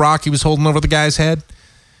crack rock he was holding over the guy's head?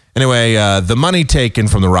 Anyway, the money taken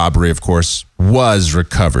from the robbery, of course, was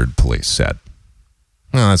recovered, police said.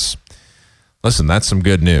 Well, Listen, that's some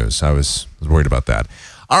good news. I was worried about that.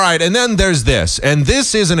 All right, and then there's this. And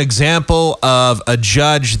this is an example of a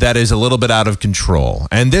judge that is a little bit out of control.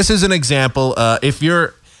 And this is an example, if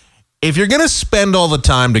you're going to spend all the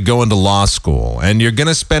time to go into law school, and you're going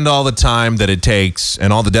to spend all the time that it takes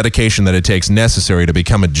and all the dedication that it takes necessary to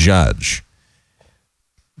become a judge,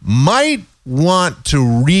 might want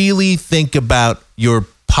to really think about your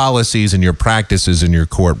policies and your practices in your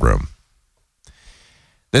courtroom.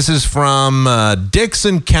 This is from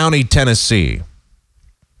Dickson County, Tennessee,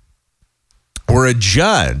 where a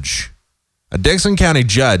Dickson County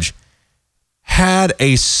judge, had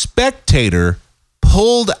a spectator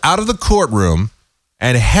pulled out of the courtroom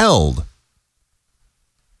and held.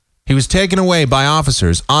 He was taken away by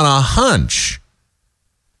officers on a hunch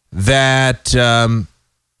that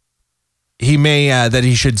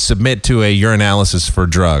he should submit to a urinalysis for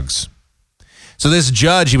drugs. So this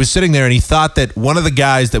judge, he was sitting there and he thought that one of the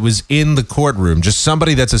guys that was in the courtroom, just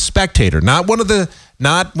somebody that's a spectator, not one of the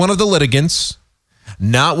litigants,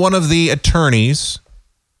 not one of the attorneys,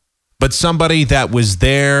 but somebody that was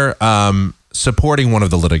there supporting one of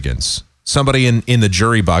the litigants, somebody in the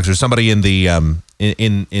jury box, or somebody in the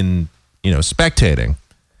spectating.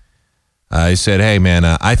 He said, "Hey man,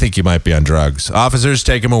 I think you might be on drugs. Officers,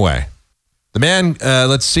 take him away." The man,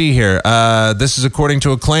 let's see here. This is according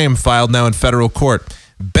to a claim filed now in federal court.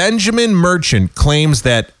 Benjamin Merchant claims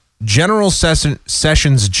that General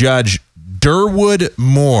Sessions Judge Durwood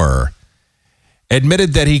Moore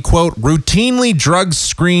admitted that he, quote, routinely drug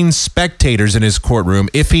screens spectators in his courtroom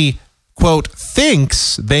if he, quote,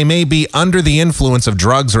 thinks they may be under the influence of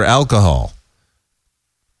drugs or alcohol.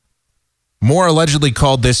 Moore allegedly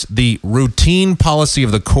called this the routine policy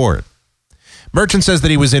of the court. Merchant says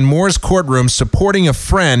that he was in Moore's courtroom supporting a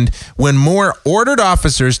friend when Moore ordered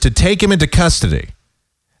officers to take him into custody.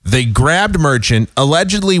 They grabbed Merchant,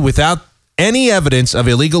 allegedly without any evidence of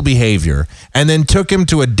illegal behavior, and then took him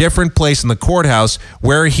to a different place in the courthouse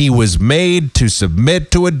where he was made to submit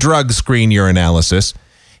to a drug screen urinalysis.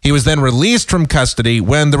 He was then released from custody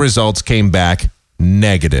when the results came back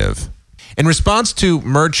negative. In response to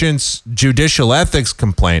Merchant's judicial ethics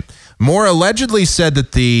complaint, Moore allegedly said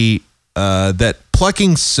that that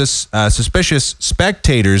plucking suspicious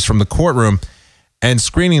spectators from the courtroom and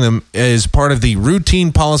screening them is part of the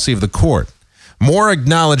routine policy of the court. Moore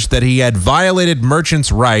acknowledged that he had violated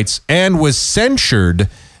Merchant's rights and was censured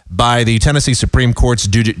by the Tennessee Supreme Court's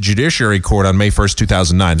Judiciary Court on May 1st,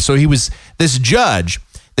 2009. So this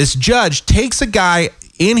judge takes a guy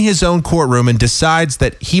in his own courtroom and decides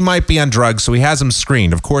that he might be on drugs, so he has him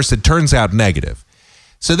screened. Of course, it turns out negative.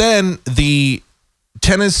 So then the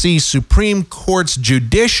Tennessee Supreme Court's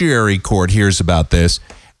Judiciary Court hears about this,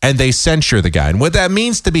 and they censure the guy. And what that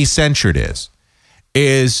means to be censured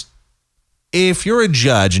is if you're a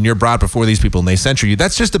judge and you're brought before these people and they censure you,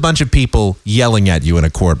 that's just a bunch of people yelling at you in a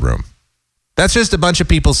courtroom. That's just a bunch of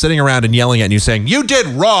people sitting around and yelling at you saying, you did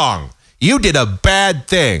wrong. You did a bad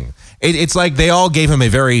thing. It's like they all gave him a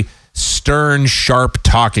very stern, sharp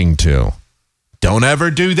talking to. Don't ever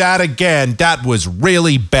do that again. That was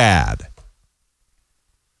really bad.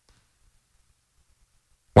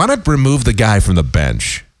 Why not remove the guy from the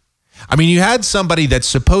bench? I mean, you had somebody that's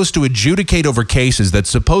supposed to adjudicate over cases, that's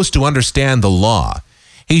supposed to understand the law.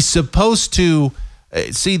 He's supposed to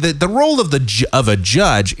see the role of a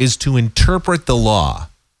judge is to interpret the law,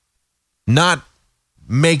 not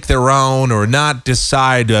make their own or not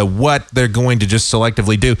decide what they're going to just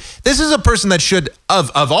selectively do. This is a person that should,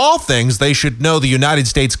 of all things, they should know the United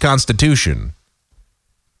States Constitution.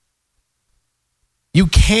 You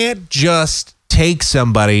can't just take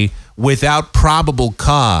somebody without probable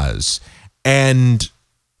cause and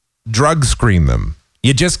drug screen them.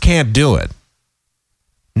 You just can't do it.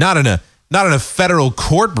 Not in a federal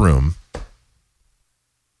courtroom.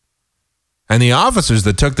 And the officers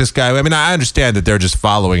that took this guy, I mean, I understand that they're just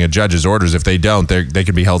following a judge's orders. If they don't, they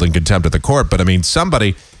can be held in contempt of the court. But I mean,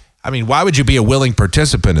 why would you be a willing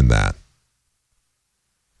participant in that?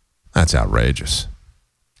 That's outrageous.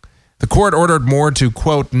 The court ordered Moore to,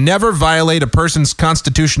 quote, never violate a person's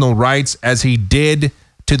constitutional rights as he did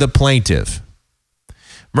to the plaintiff.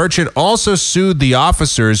 Merchant also sued the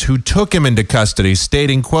officers who took him into custody,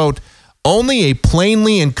 stating, quote, only a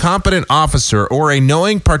plainly incompetent officer or a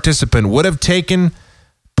knowing participant would have taken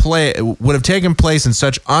place in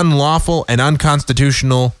such unlawful and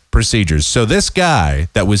unconstitutional procedures. So this guy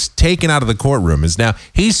that was taken out of the courtroom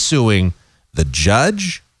he's suing the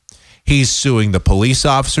judge. He's suing the police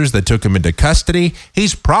officers that took him into custody.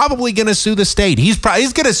 He's probably going to sue the state. He's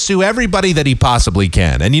going to sue everybody that he possibly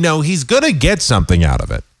can. And, he's going to get something out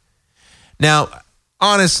of it. Now,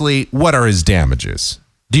 honestly, what are his damages?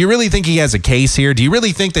 Do you really think he has a case here? Do you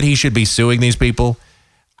really think that he should be suing these people?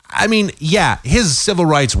 I mean, yeah, his civil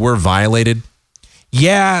rights were violated.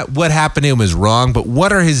 Yeah, what happened to him is wrong, but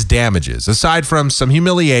what are his damages? Aside from some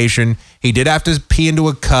humiliation, he did have to pee into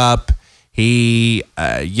a cup. He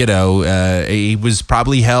was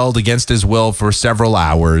probably held against his will for several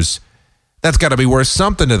hours. That's got to be worth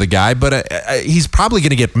something to the guy, but he's probably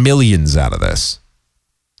going to get millions out of this.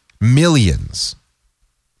 Millions.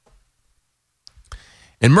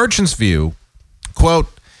 In Merchant's view, quote,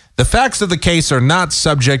 the facts of the case are not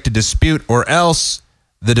subject to dispute, or else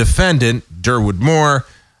the defendant, Durwood Moore,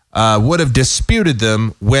 would have disputed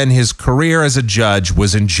them when his career as a judge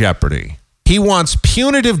was in jeopardy. He wants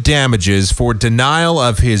punitive damages for denial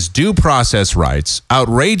of his due process rights,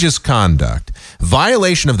 outrageous conduct,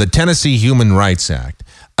 violation of the Tennessee Human Rights Act,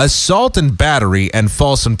 assault and battery, and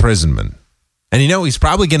false imprisonment. And he's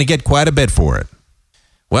probably going to get quite a bit for it.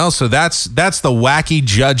 Well, so that's the wacky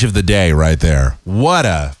judge of the day right there. What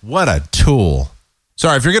a tool.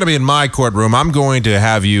 Sorry, if you're going to be in my courtroom, I'm going to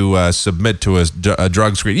have you submit to a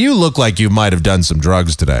drug screen. You look like you might have done some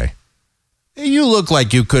drugs today. You look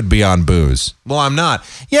like you could be on booze. Well, I'm not.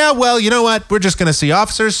 Yeah, well, you know what? We're just going to see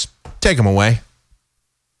officers. Take them away.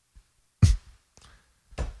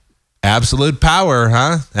 Absolute power,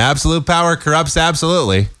 huh? Absolute power corrupts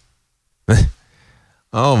absolutely.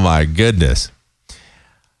 Oh, my goodness.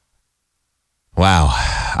 Wow.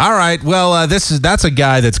 All right. Well, that's a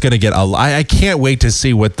guy that's going to get I can't wait to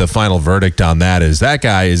see what the final verdict on that is. That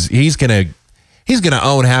guy he's going to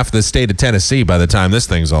own half the state of Tennessee by the time this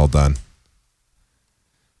thing's all done.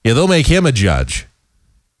 Yeah, they'll make him a judge.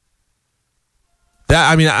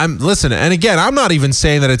 Listen, and again, I'm not even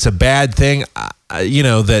saying that it's a bad thing,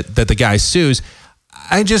 that the guy sues.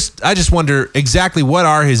 I just wonder exactly what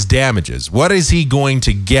are his damages? What is he going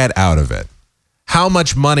to get out of it? How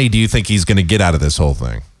much money do you think he's going to get out of this whole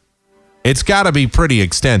thing? It's got to be pretty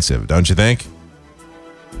extensive, don't you think?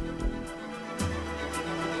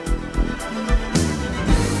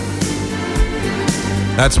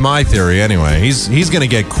 That's my theory anyway. He's going to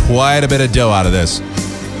get quite a bit of dough out of this.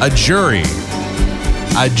 A jury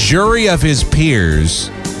of his peers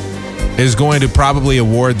is going to probably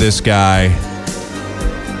award this guy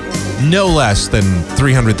no less than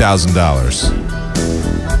 $300,000.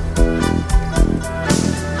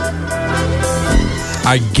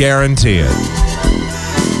 I guarantee it.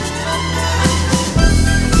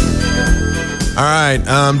 All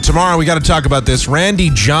right, tomorrow we got to talk about this. Randy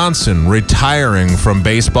Johnson retiring from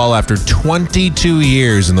baseball after 22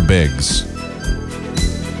 years in the bigs.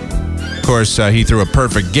 Of course, he threw a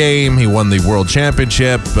perfect game. He won the World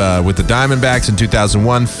Championship with the Diamondbacks in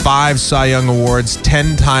 2001. 5 Cy Young Awards,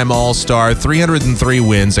 10-time All-Star, 303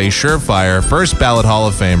 wins, a surefire, first ballot Hall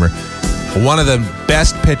of Famer, one of the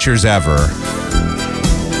best pitchers ever.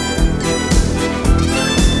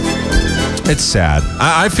 It's sad.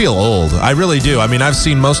 I feel old. I really do. I mean, I've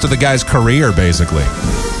seen most of the guy's career, basically.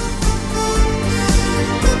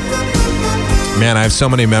 Man, I have so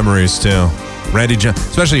many memories, too.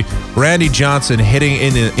 Especially Randy Johnson hitting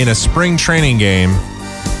in a spring training game,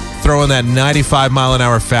 throwing that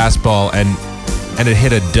 95-mile-an-hour fastball, and it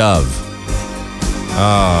hit a dove.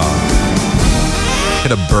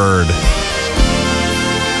 Hit a bird.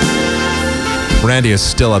 Randy is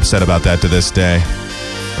still upset about that to this day.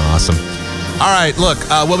 Awesome. All right, look,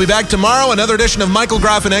 we'll be back tomorrow. Another edition of Michael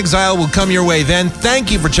Groff in Exile will come your way then.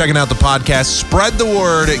 Thank you for checking out the podcast. Spread the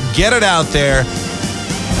word. Get it out there.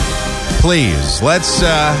 Please, let's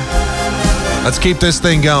keep this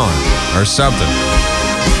thing going or something.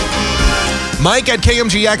 Mike at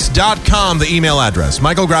KMGX.com, the email address.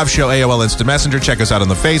 Michael Groff Show, AOL Instant Messenger. Check us out on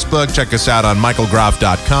the Facebook. Check us out on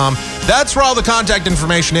michaelgroff.com. That's where all the contact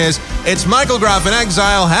information is. It's Michael Groff in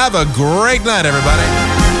Exile. Have a great night, everybody.